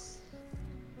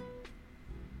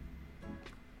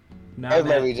 Not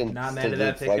mad at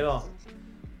that pick at all.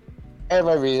 I have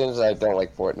my reasons I don't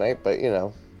like Fortnite, but you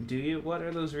know. Do you? What are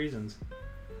those reasons?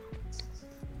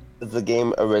 The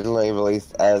game originally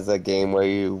released as a game where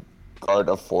you guard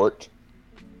a fort.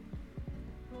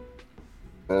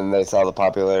 And then they saw the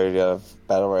popularity of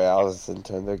Battle Royales and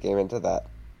turned their game into that.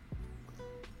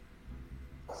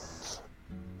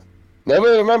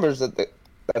 Nobody remembers that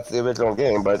that's the original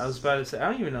game, but... I was about to say,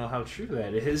 I don't even know how true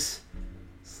that is.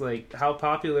 It's like, how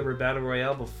popular were Battle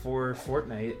Royale before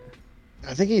Fortnite?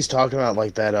 I think he's talking about,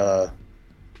 like, that,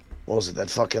 what was it, that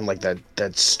fucking, like,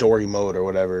 that story mode or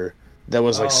whatever, that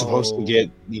was, like, supposed to get,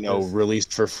 you know,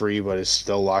 released for free, but is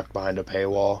still locked behind a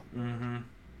paywall. Mm-hmm.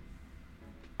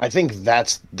 I think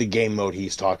that's the game mode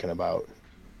he's talking about.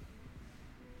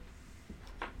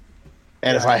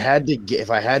 And if I had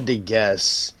to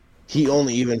guess, he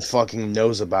only even fucking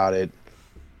knows about it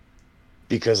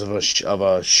because of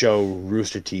a show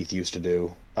Rooster Teeth used to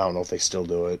do. I don't know if they still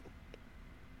do it.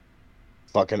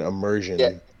 Fucking immersion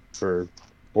Yeah. for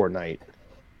Fortnite.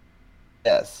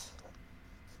 Yes.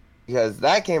 Because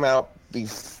that came out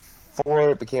before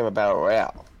it became a battle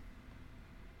royale.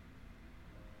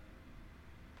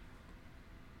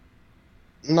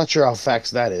 I'm not sure how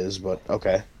facts that is, but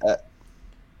okay.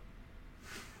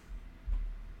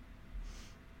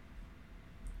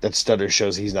 That stutter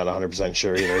shows he's not 100%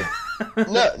 sure either.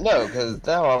 No, because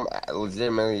now I'm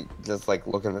legitimately just like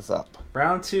looking this up.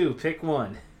 Round 2, pick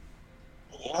one.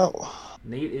 Oh.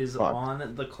 Nate is Fuck.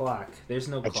 on the clock. There's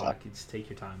no clock. You just take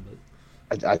your time,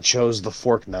 but. I chose the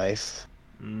fork knife.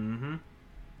 Mm-hmm.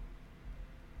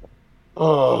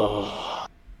 Oh.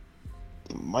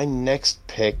 My next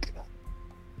pick.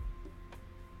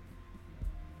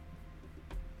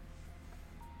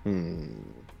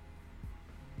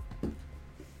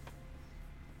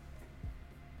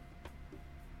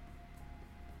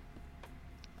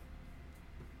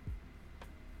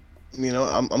 You know,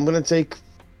 I'm gonna take.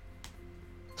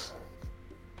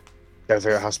 Gotta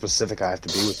figure out how specific I have to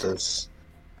be with this,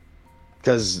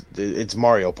 because it's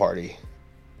Mario Party.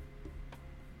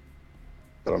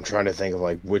 But I'm trying to think of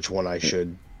like which one I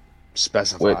should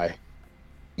specify.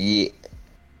 Yeah.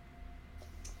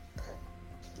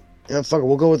 Yeah, fuck it.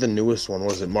 We'll go with the newest one.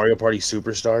 What is it? Mario Party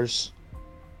Superstars.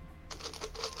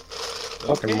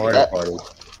 Fucking Mario Party.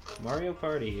 Mario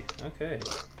Party. Okay.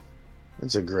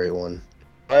 That's a great one.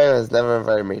 Mario has never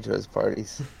invited me to his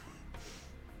parties.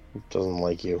 Doesn't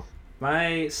like you.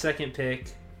 My second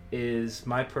pick is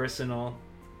my personal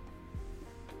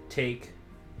take,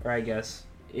 or I guess,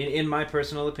 in my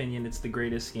personal opinion, it's the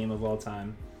greatest game of all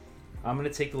time. I'm gonna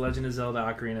take The Legend of Zelda: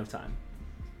 Ocarina of Time.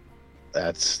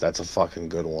 That's a fucking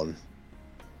good one.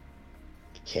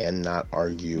 Cannot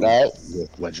argue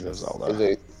with Legend of Zelda. Is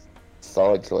a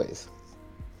solid choice.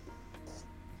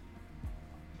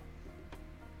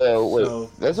 So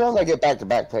wait, this one's I get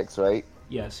back-to-back picks, right?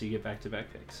 Yeah, so you get back-to-back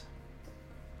picks.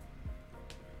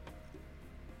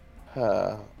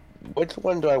 Which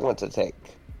one do I want to take?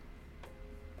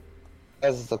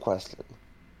 That's the question.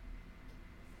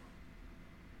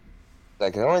 I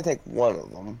can only take one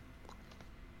of them.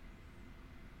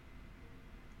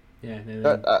 Yeah, and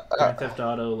then Grand Theft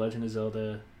Auto, Legend of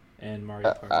Zelda, and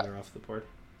Mario Party are off the board.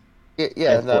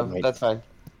 Yeah, no, that's fine.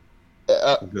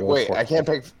 Wait, I can't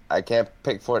pick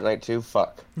Fortnite too.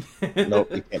 Fuck. Nope,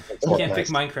 you can't pick Fortnite. You can't pick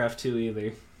Minecraft 2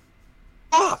 either.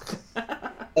 Fuck.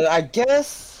 I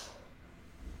guess.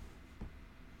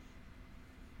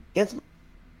 Against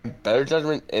better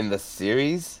judgment in the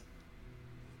series,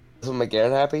 this will make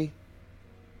Aaron happy.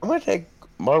 I'm gonna take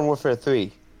Modern Warfare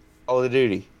 3, Call of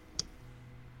Duty.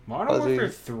 Modern Warfare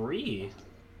 3?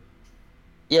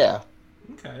 Yeah.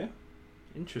 Okay.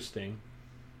 Interesting.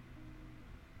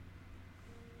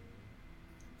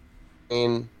 I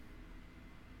mean,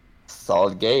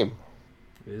 solid game.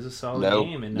 It is a solid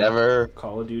game, and never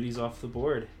Call of Duty's off the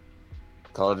board.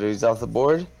 Call of Duty's off the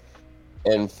board,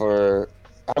 and for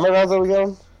how many rounds are we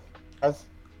going? 5?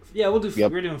 Yeah, we'll do.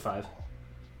 We're doing 5.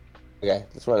 Okay,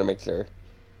 just wanted to make sure.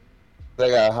 I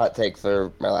got a hot take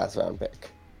for my last round pick.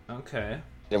 Okay.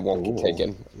 It won't get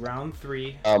taken. Round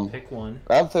 3. Pick one.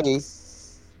 Round 3.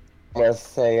 I'm gonna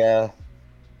say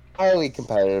highly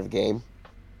competitive game.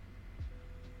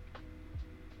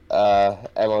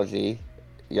 MLG.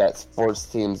 You got sports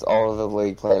teams all over the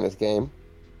league playing this game.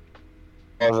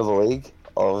 All over the league,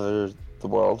 all over the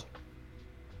world.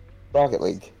 Rocket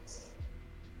League.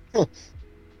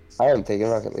 I am taking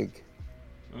Rocket League.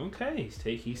 Okay,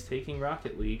 he's taking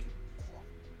Rocket League.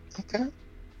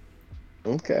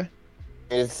 Okay.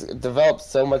 It's developed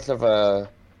so much of a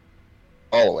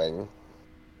following.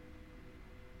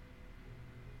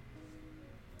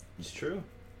 It's true.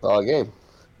 Solid game.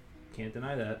 Can't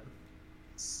deny that.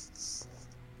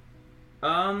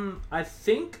 I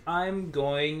think I'm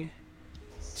going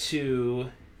to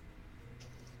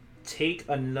take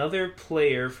another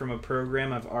player from a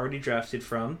program I've already drafted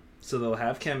from, so they'll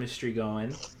have chemistry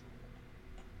going.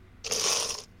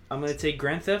 I'm going to take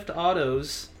Grand Theft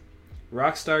Auto's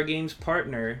Rockstar Games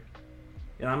partner,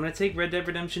 and I'm going to take Red Dead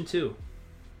Redemption 2.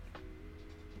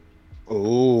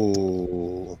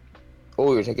 Ooh.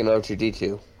 Oh, you're taking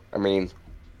R2D2. I mean,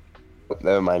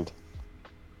 never mind.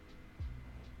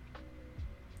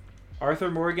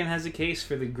 Arthur Morgan has a case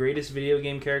for the greatest video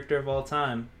game character of all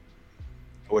time.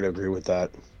 I would agree with that.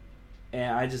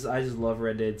 And I just love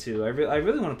Red Dead 2. I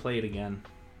really want to play it again.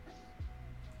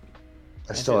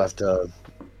 I still have to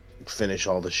finish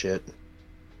all the shit.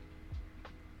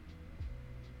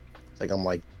 think I'm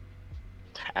like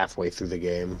halfway through the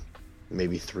game,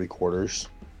 maybe 3/4.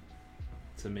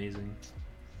 It's amazing.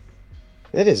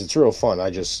 It is. It's real fun. I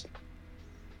don't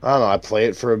know. I play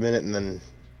it for a minute and then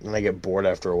I get bored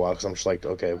after a while because I'm just like,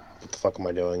 okay, what the fuck am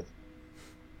I doing?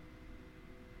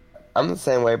 I'm the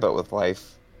same way, but with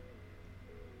life.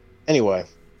 Anyway.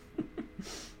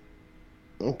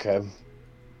 Okay.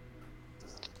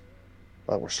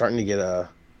 Well, we're starting to get to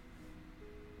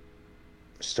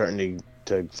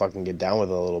fucking get down with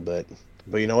it a little bit.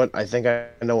 But you know what? I think I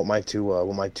know what my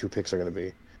two picks are gonna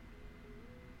be.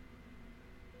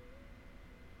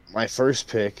 My first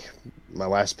pick, my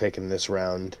last pick in this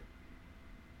round,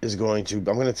 I'm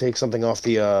gonna take something off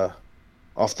the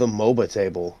MOBA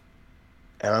table,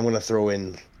 and I'm gonna throw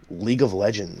in League of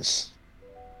Legends.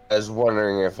 I was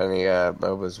wondering if any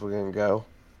MOBAs were gonna go.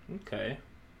 Okay.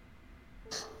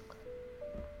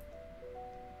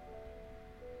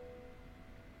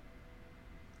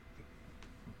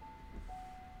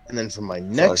 And then for my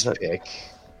next pick,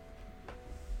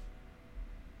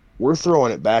 we're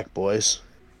throwing it back, boys.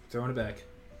 Throwing it back.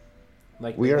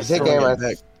 Like We are take throwing game it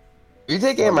back. You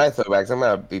take any of my throwbacks, I'm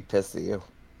gonna be pissed at you.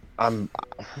 I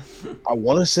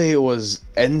want to say it was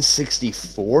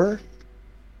N64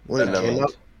 when it came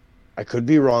out. I could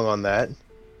be wrong on that,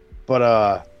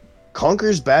 but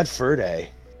Conker's Bad Fur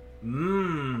Day.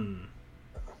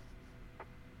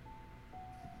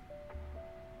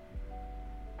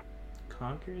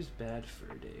 Conker's Bad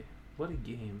Fur Day. What a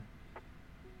game.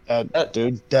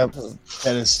 Dude, that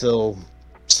is still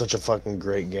such a fucking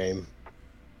great game.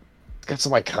 It's got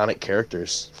some iconic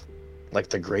characters, like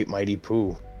the Great Mighty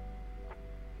Pooh,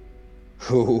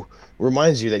 who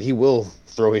reminds you that he will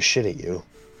throw his shit at you.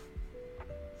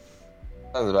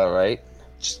 Sounds about right.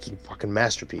 Just a fucking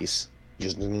masterpiece.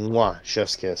 Just mwah,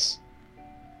 chef's kiss.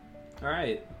 All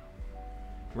right.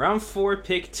 Round 4,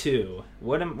 pick 2.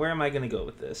 Where am I going to go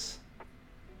with this?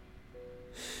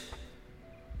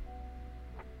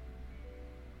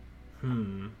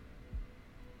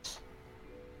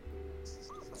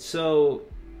 So,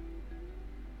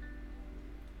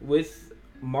 with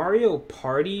Mario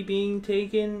Party being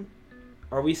taken,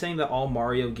 are we saying that all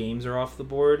Mario games are off the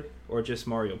board, or just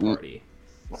Mario Party?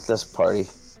 Just Party.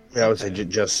 Yeah, I would say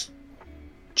just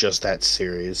that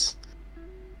series.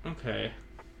 Okay.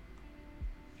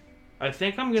 I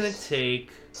think I'm gonna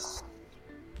take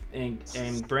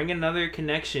and bring another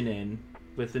connection in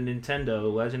with the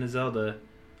Nintendo Legend of Zelda.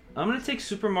 I'm gonna take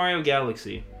Super Mario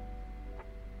Galaxy.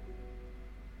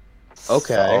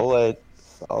 Okay.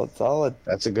 Solid.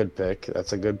 That's a good pick.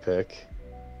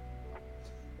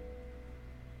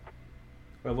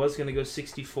 I was gonna go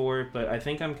 64, but I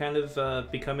think I'm kind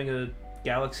of becoming a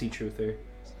Galaxy truther.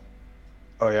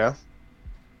 Oh yeah?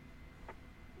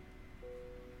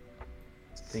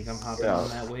 I think I'm hopping on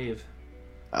that wave.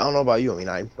 I don't know about you. I mean,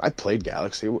 I played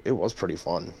Galaxy. It was pretty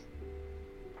fun.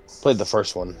 Played the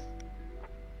first one.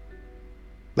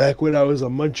 Back when I was a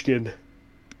munchkin.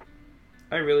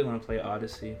 I really want to play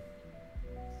Odyssey.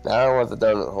 I don't want the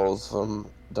donut holes from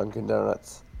Dunkin'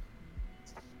 Donuts.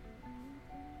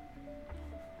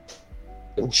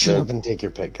 Shut up and take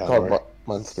your pick, Called Connor.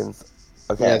 Munchkins.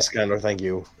 Okay. Yes, Connor, thank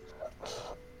you.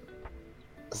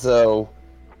 So,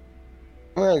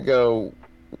 I'm gonna go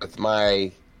with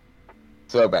my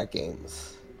throwback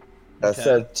games. I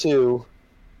said 2.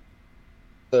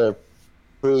 They're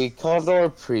pre-Condor,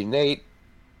 pre-Nate,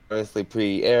 obviously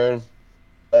pre-Aaron.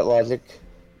 That logic.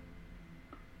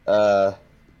 I'm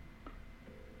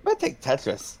gonna take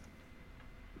Tetris.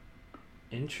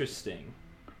 Interesting.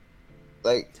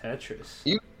 Like, Tetris.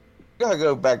 you gotta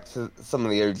go back to some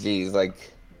of the OGs,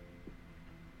 like,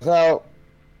 without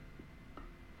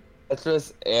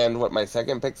Tetris and what my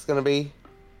second pick's gonna be,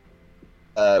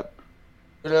 who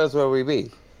knows where we be?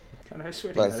 God, I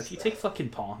swear to God, if you take fucking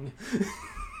Pong.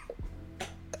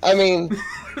 I mean,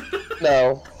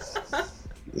 no.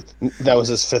 That was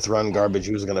his 5th round garbage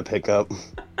he was going to pick up.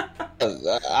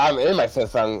 I'm in my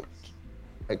 5th round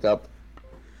pickup.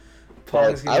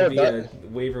 Pong's gonna be a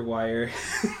waiver wire.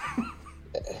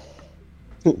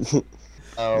 He's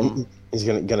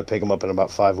gonna pick him up in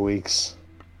about 5 weeks.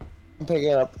 I'm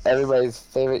picking up everybody's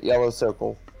favorite yellow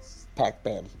circle,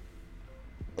 Pac-Man.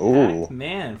 Ooh.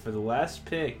 Pac-Man for the last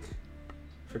pick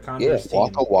for Condor's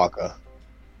team. Waka.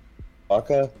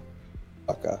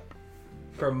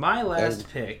 For my last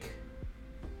pick,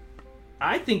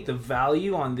 I think the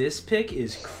value on this pick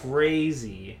is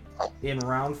crazy. In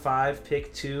round 5,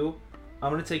 pick 2,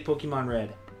 I'm gonna take Pokemon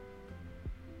Red.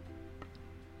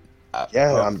 Yeah,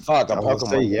 Pokemon.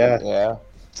 Say, yeah.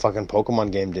 Fucking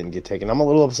Pokemon game didn't get taken. I'm a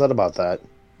little upset about that.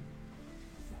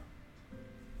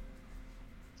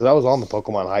 Because I was on the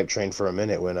Pokemon hype train for a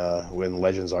minute when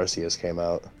Legends Arceus came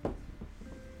out.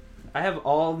 I have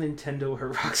all Nintendo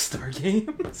or Rockstar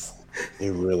games.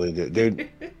 You really do, dude.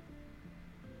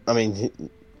 I mean,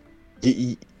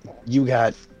 you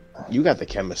got the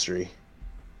chemistry.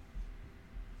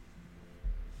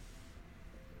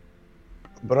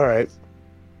 But all right.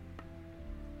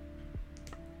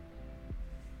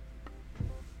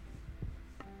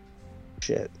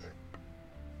 Shit.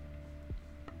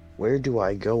 Where do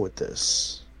I go with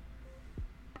this?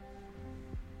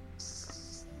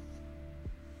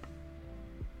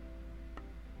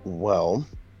 Well,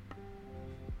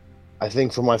 I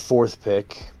think for my fourth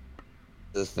pick,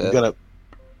 This I'm fifth. gonna.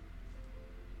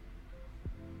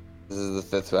 This is the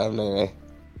fifth round anyway.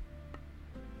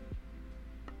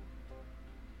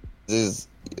 This is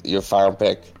your final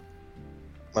pick.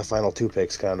 My final two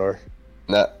picks, Condor.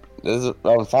 No, this is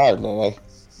round 5 anyway.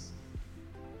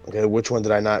 Okay, which one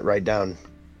did I not write down?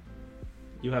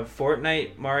 You have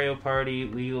Fortnite, Mario Party,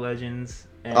 League of Legends,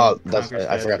 and Oh, that's Conker's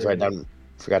I forgot Bad to write Fur Day. down.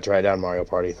 Forgot to write down Mario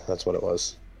Party. That's what it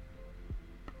was.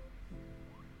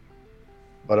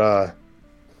 But I'm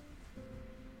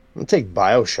gonna take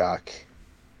BioShock.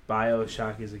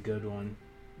 BioShock is a good one.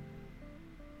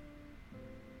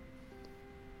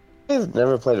 I've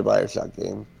never played a Bioshock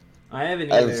game. I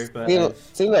haven't either, I've but seen,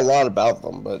 seen a lot about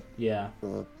them, but yeah.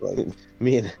 like,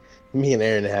 Me and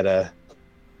Aaron had a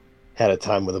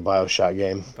time with a BioShock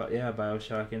game. But yeah,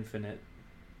 BioShock Infinite.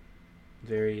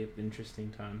 Very interesting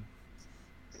time.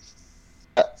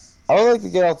 I would like to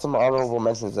get out some honorable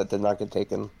mentions that did not get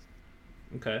taken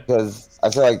Okay. because I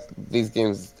feel like these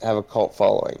games have a cult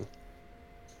following.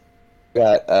 We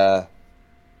got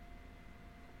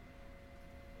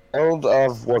World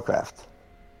of Warcraft,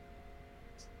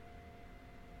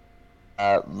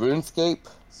 RuneScape,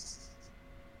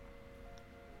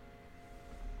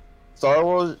 Star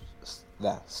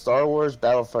Wars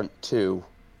Battlefront 2,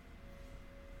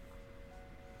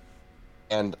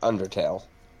 and Undertale.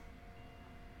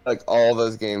 Like, all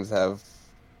those games have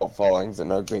cult followings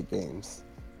and are great games.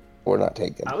 We're not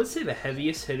taken. I would say the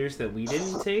heaviest hitters that we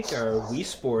didn't take are Wii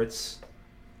Sports,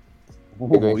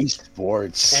 Wii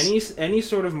Sports. any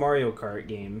sort of Mario Kart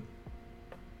game.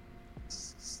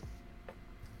 Yes.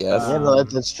 Yeah, no,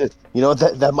 that's just, you know,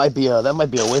 that might be a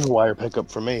waiver wire pickup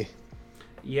for me.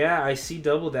 Yeah, I see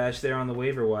Double Dash there on the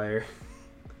waiver wire.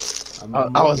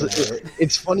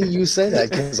 It's funny you say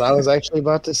that because I was actually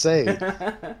about to say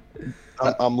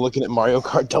I'm looking at Mario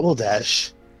Kart Double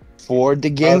Dash for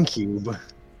the GameCube.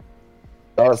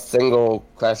 Not a single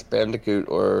Crash Bandicoot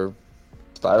or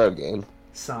Spyro game.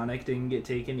 Sonic didn't get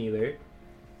taken either.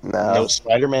 No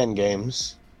Spider-Man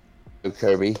games. No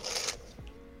Kirby.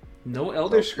 No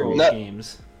Elder Scrolls No.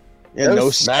 games. Yeah, no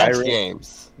Smash Skyrim.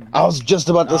 games. I was just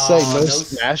about to say Oh, no no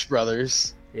Smash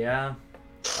Brothers. Yeah.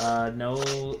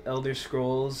 No Elder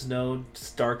Scrolls, no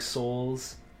Dark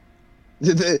Souls.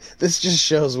 This just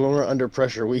shows when we're under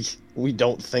pressure, we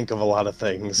don't think of a lot of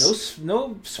things.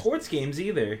 No sports games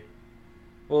either.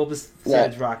 Well,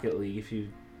 besides Rocket League, if you...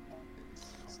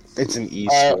 It's an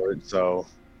e-sport, so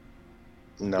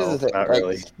no, Here's the thing, not like,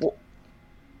 really.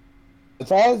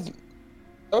 If I was, the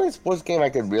only sports game I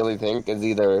could really think is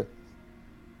either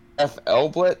FL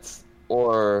Blitz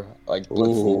or like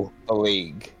Blitz the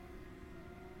League.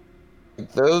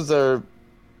 Like, those are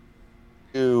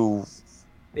two.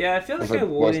 Yeah, I feel like I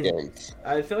different sports wouldn't. games.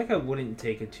 I feel like I wouldn't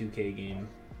take a 2K game.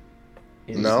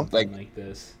 In No? something like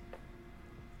this.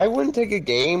 I wouldn't take a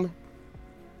game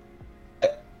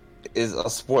that is a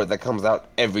sport that comes out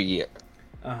every year.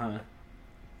 Uh huh.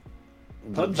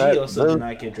 PUBG also did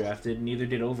not get drafted. Neither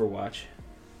did Overwatch.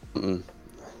 Mm-mm.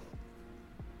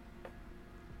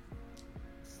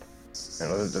 You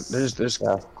know, there's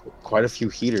quite a few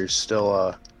heaters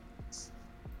still.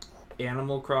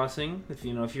 Animal Crossing, if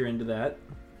you're into that.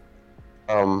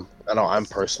 I know I'm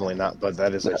personally not, but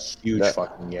that is a huge Yeah.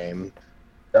 fucking game.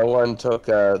 No one took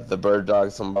the Bird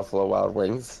Dogs from Buffalo Wild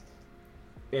Wings.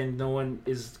 And no one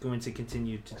is going to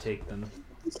continue to take them.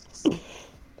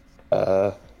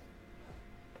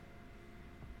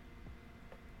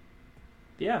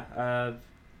 Yeah,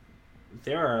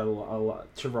 there are a lot.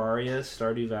 Terraria,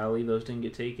 Stardew Valley, those didn't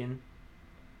get taken.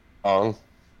 Pong.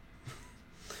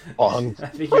 Pong. I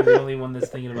think you're the only one that's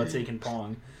thinking about taking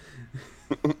Pong.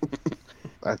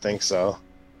 I think so.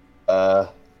 Yeah.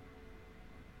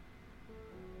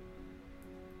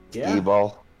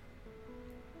 Skee-ball.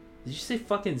 Did you say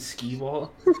fucking skee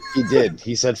ball? He did.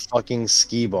 He said fucking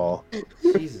skee ball.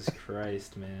 Jesus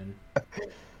Christ, man.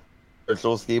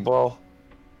 Virtual skee-ball.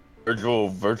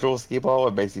 Virtual skee-ball.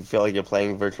 It makes you feel like you're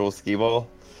playing virtual skee-ball.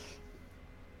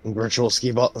 Virtual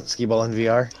skee ball in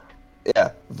VR.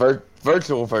 Yeah,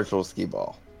 virtual skee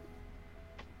ball.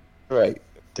 Right.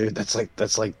 Dude, that's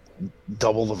like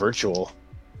double the virtual.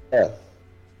 Yeah.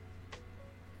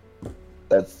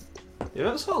 That's There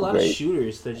was also a lot of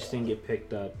shooters that just didn't get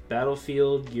picked up.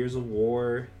 Battlefield, Gears of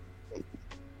War.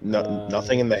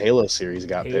 Nothing in the Halo series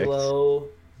got picked. Halo,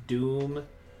 Doom.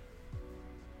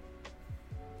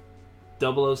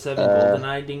 007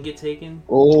 GoldenEye didn't get taken.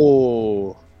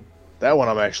 Oh, that one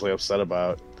I'm actually upset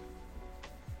about.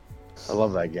 I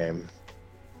love that game.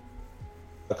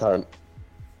 Duck Hunt.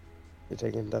 You're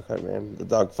taking Duck Hunt, man. The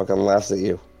dog fucking laughs at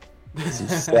you. You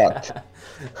suck. Yeah,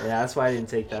 that's why I didn't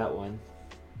take that one.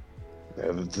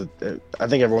 I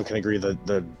think everyone can agree that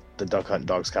the Duck Hunt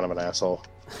dog's kind of an asshole.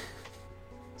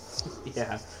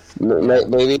 Yeah.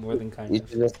 Maybe more than kind you of.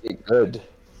 should just be good,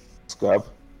 scrub.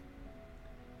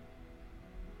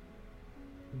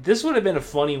 This would have been a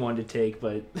funny one to take,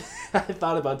 but I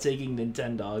thought about taking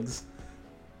Nintendogs.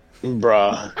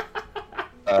 Bruh.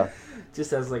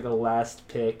 Just as like a last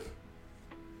pick.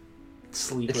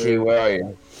 Sleeper. Richie, where are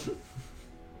you?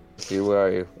 Richie, where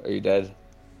are you? Are you dead?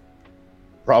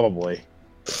 Probably.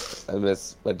 I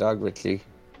miss my dog, Richie.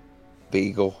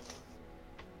 Beagle.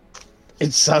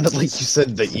 It sounded like you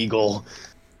said the eagle,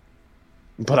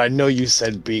 but I know you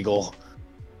said beagle.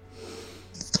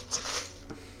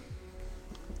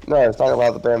 No, I was talking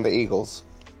about the band The Eagles.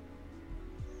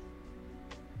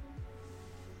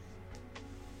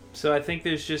 So I think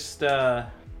there's just, I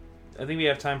think we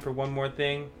have time for one more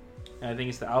thing. I think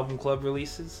it's the album club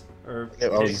releases. Or I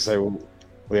was gonna say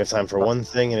we have time for one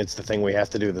thing, and it's the thing we have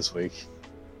to do this week.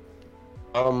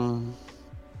 Can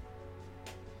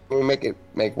we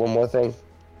make one more thing?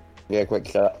 Yeah, quick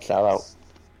shout out.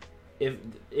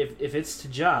 If it's to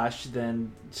Josh,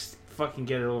 then just fucking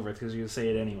get it over because you're gonna say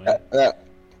it anyway.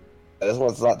 This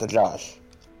one's not to Josh.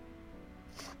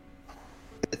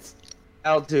 It's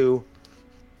out to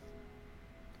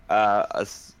a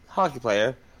hockey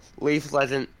player, Leafs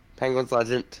legend, Penguins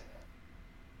legend,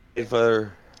 played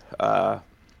for the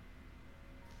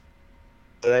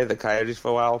Coyotes for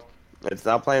a while. It's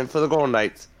now playing for the Golden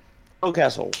Knights. Phil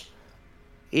Kessel.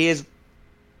 He has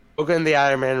broken the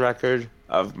Ironman record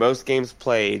of most games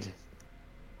played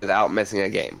without missing a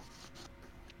game.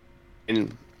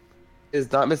 And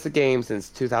has not missed a game since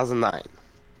 2009.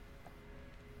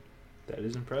 That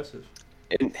is impressive.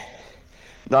 And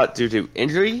not due to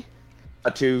injury,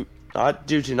 not due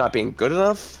to not being good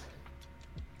enough,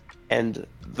 and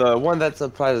the one that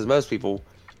surprises most people,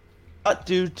 not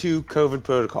due to COVID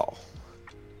protocol.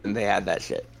 And they had that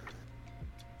shit.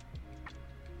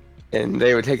 And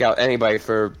they would take out anybody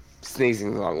for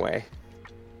sneezing the wrong way.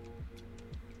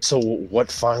 So what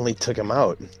finally took him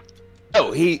out?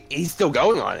 Oh, he's still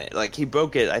going on it. Like, he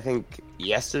broke it, I think,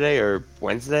 yesterday or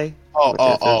Wednesday.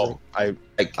 Oh.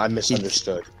 I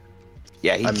misunderstood.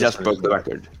 He just broke the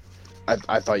record.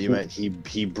 I thought you meant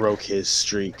he broke his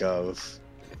streak of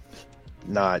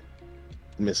not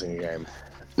missing a game.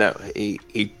 No,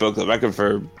 he broke the record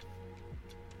for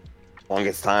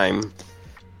longest time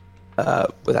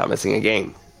without missing a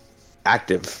game.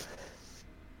 Active.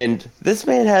 And this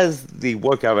man has the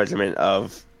workout regimen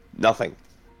of nothing.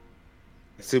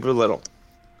 Super little.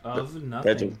 Of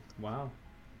nothing. Wow.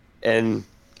 And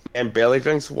barely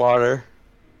drinks water.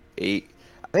 I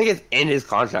think it's in his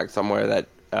contract somewhere that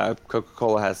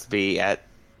Coca-Cola has to be at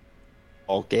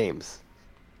all games.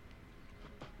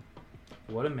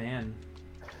 What a man.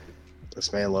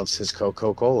 This man loves his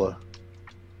Coca-Cola.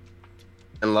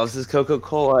 And loves his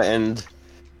Coca-Cola and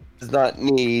does not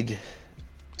need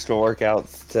extra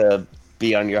workouts to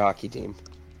be on your hockey team.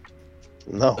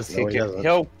 No,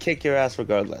 He'll kick your ass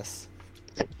regardless.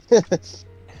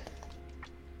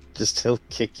 He'll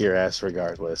kick your ass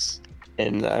regardless.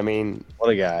 And I mean,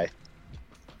 what a guy.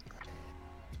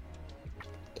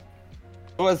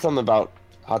 There was something about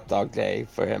Hot Dog Day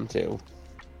for him too.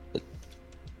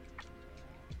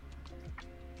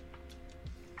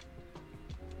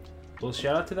 Well,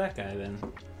 shout out to that guy then.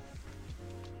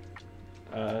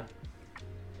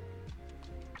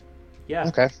 Yeah.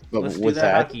 Okay, but let's with do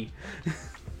that hockey.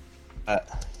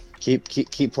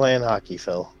 Keep playing hockey,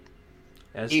 Phil.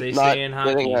 As keep they not say in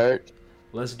getting hockey, hurt.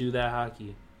 let's do that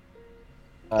hockey.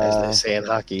 As they say in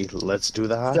hockey, let's do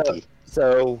the hockey.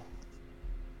 So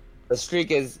the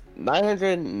streak is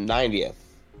 990th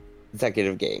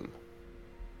consecutive game.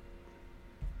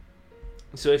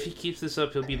 So if he keeps this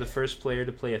up, he'll be the first player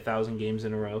to play 1,000 games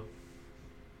in a row.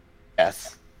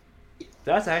 Yes.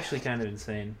 That's actually kind of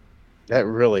insane. That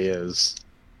really is.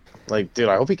 Like, dude,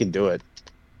 I hope he can do it.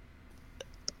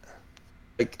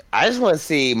 Like, I just want to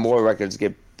see more records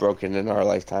get broken in our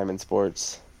lifetime in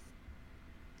sports.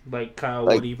 Like Kyle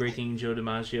Like- Woody breaking Joe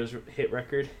DiMaggio's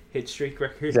hit streak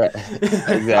record. Yeah,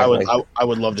 exactly. I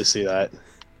would love to see that.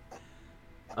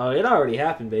 Oh, it already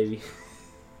happened, baby.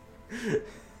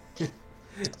 It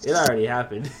already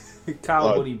happened.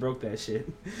 Kyle Woody broke that shit.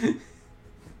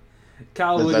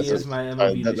 Kyle Woody is my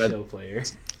MLB The Show player.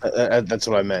 That's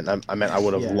what I meant. I meant I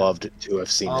would have loved to have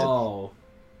seen it. Oh,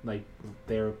 like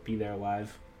be there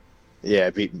live. Yeah,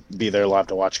 be there live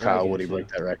to watch Kyle get Woody you. break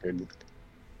that record.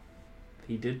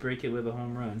 He did break it with a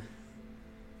home run.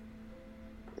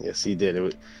 Yes, he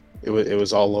did. It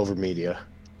was all over media.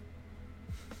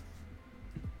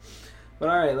 But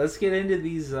all right, let's get into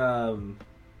these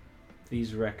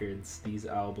records, these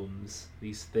albums,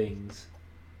 these things.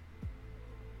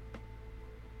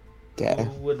 Okay.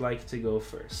 Who would like to go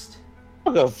first?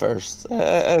 I'll go first.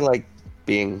 I like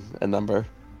being a number.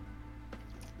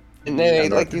 And then,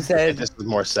 like you said, If this is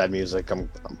more sad music, I'm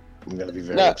gonna be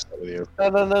very No. upset with you.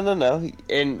 no.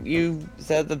 And you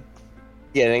said at the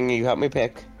beginning, you helped me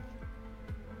pick.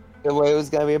 The way it was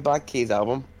gonna be a Black Keys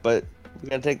album, but we're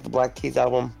gonna take the Black Keys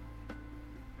album,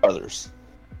 Brothers.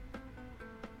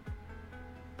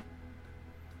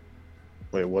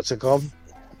 Wait, what's it called?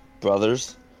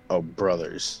 Brothers. Oh,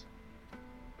 Brothers.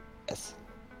 Yes.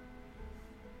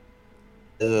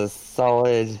 It's a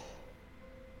solid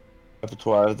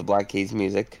repertoire of the Black Keys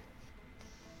music.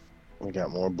 We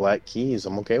got more Black Keys.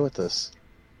 I'm okay with this.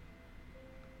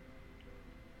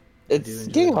 It's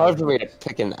enjoy getting the hard for me Black to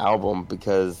pick an album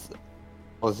because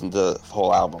I listen to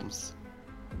whole albums.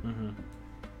 Mm-hmm.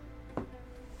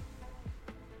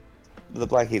 The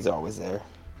Black Keys are always there.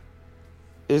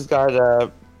 Who's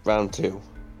got round two?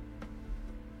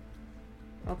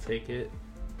 I'll take it.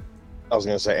 I was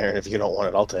gonna say, Aaron, if you don't want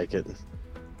it, I'll take it.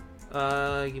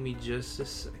 Give me just a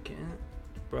second.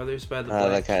 Brothers by the That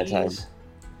Black kind of time. Keys.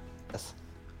 Yes.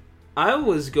 I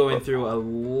was going through a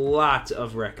lot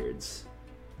of records.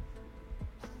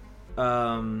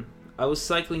 I was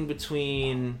cycling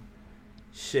between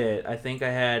I think I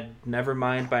had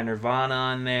Nevermind by Nirvana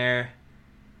on there.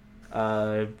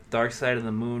 Dark Side of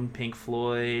the Moon, Pink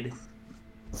Floyd.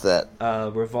 What's that?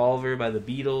 Revolver by the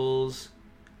Beatles.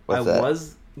 What's I that?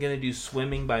 was gonna do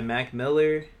Swimming by Mac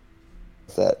Miller,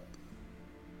 What's that?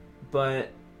 but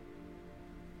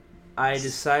I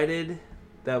decided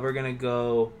that we're gonna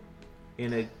go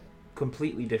in a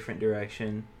completely different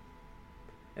direction,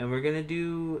 and we're gonna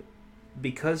do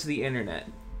Because the Internet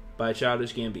by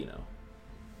Childish Gambino.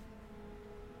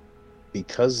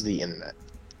 Because the internet.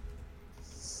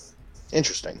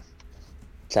 Interesting.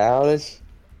 Childish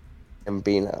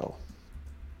Gambino.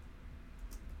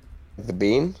 The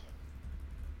Bean?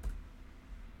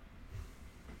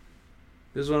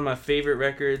 This is one of my favorite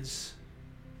records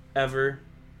ever.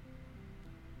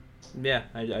 Yeah,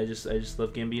 I just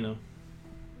love Gambino.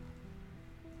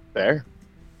 Fair.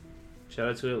 Shout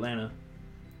out to Atlanta.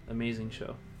 Amazing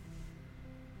show.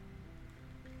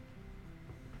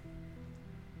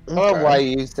 I don't know why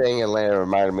you saying Atlanta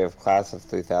reminded me of Class of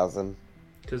 2000.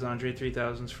 Because Andre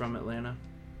 3000's from Atlanta.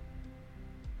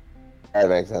 That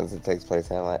makes sense. It takes place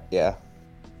in Atlanta. Yeah.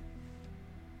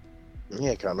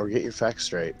 Yeah, Condor, get your facts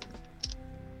straight.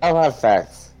 I don't have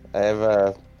facts. I have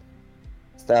a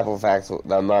staple of facts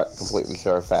that I'm not completely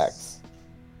sure of facts.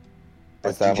 My But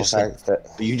you staple just said- facts that...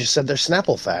 You just said they're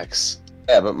Snapple facts.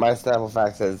 Yeah, but my staple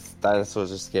fact says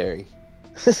dinosaurs are scary.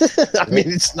 I mean,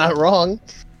 it's not wrong.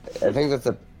 I think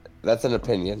that's an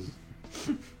opinion.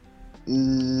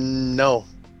 No,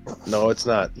 it's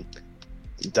not.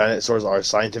 Dinosaurs are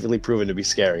scientifically proven to be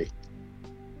scary.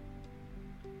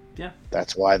 Yeah.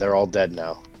 That's why they're all dead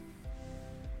now.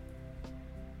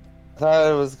 I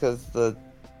thought it was because the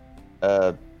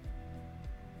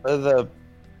little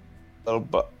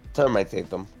termites ate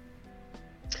them.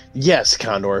 Yes,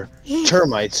 Condor.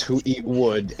 Termites who eat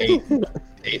wood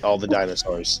ate all the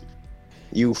dinosaurs.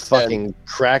 You fucking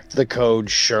cracked the code,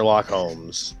 Sherlock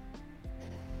Holmes.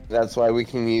 That's why we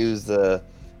can use the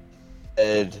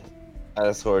dead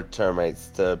dinosaur termites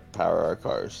to power our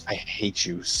cars. I hate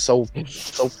you so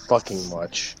fucking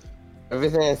much.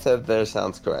 Everything I said there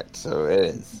sounds correct, so it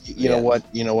is. You know what?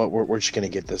 We're just gonna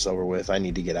get this over with. I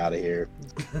need to get out of here.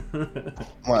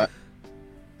 What?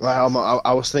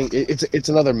 I was thinking it's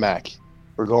another Mac.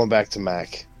 We're going back to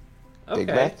Mac. Okay.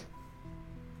 Big Mac?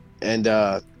 And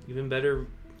Even better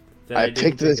that I I didn't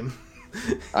picked pick this- him.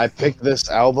 I picked this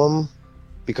album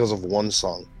because of one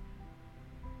song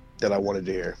that I wanted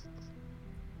to hear.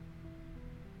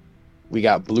 We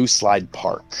got Blue Slide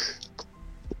Park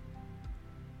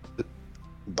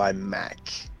by Mac.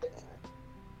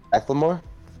 Macklemore?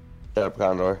 Shut up,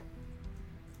 Condor.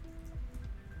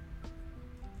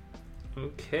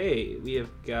 Okay, we have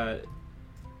got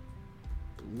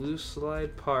Loose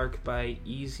Slide Park by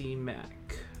Easy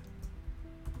Mac.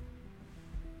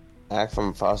 Back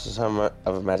from Foster's Home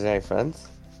of Imaginary Friends?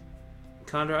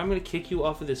 Condor, I'm gonna kick you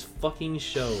off of this fucking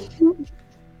show.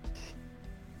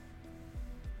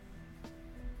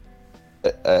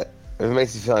 If it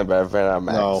makes you feel any better, ran out of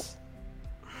Max. No.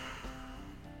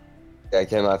 I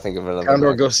cannot think of another. Condor,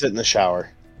 Max. go sit in the shower.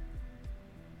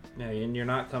 Yeah, and you're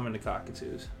not coming to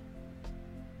Cockatoos.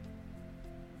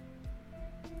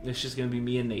 It's just gonna be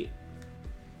me and Nate.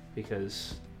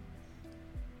 Because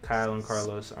Kyle and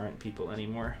Carlos aren't people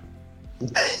anymore.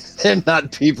 They're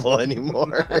not people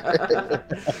anymore.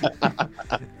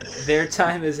 Their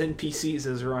time as NPCs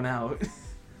has run out.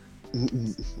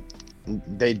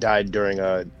 They died during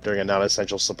a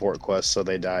non-essential support quest, so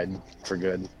they died for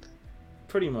good.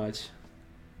 Pretty much.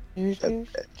 That's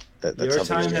Your how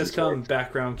time these has games come, work.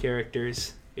 background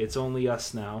characters. It's only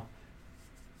us now.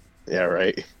 Yeah,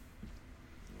 right.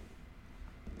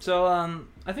 So,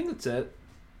 I think that's it.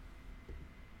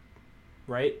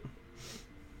 Right?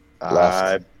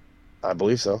 I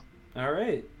believe so. All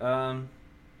right.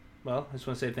 Well, I just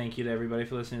want to say thank you to everybody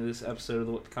for listening to this episode of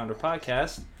the What the Condor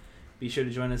podcast. Be sure to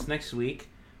join us next week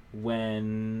when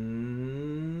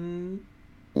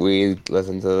We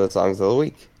listen to the songs of the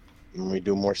week. And we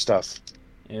do more stuff.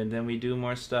 and then we do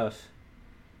more stuff.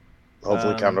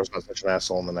 Hopefully, Condor's not such an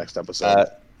asshole in the next episode.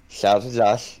 Shout out to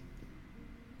Josh.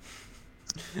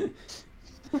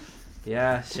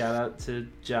 Yeah, shout out to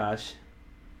Josh.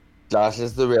 Josh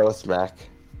is the realest Mac.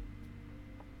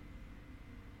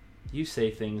 You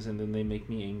say things and then they make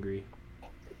me angry.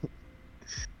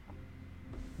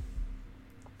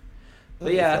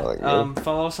 But yeah,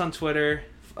 follow us on Twitter,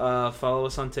 follow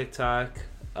us on TikTok,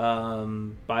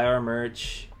 buy our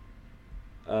merch.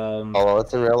 Follow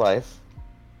us in real life.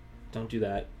 Don't do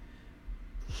that.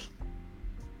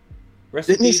 Rest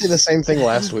Didn't in he peace. say the same thing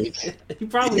last week? He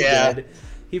probably Yeah. did.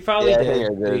 He probably Yeah, I did, think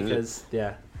I did. because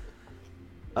yeah.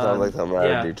 Sounds like something I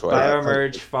would do twice. Buy our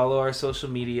merch, follow our social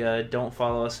media, don't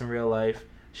follow us in real life.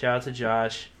 Shout out to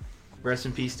Josh. Rest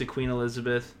in peace to Queen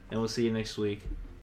Elizabeth, and we'll see you next week.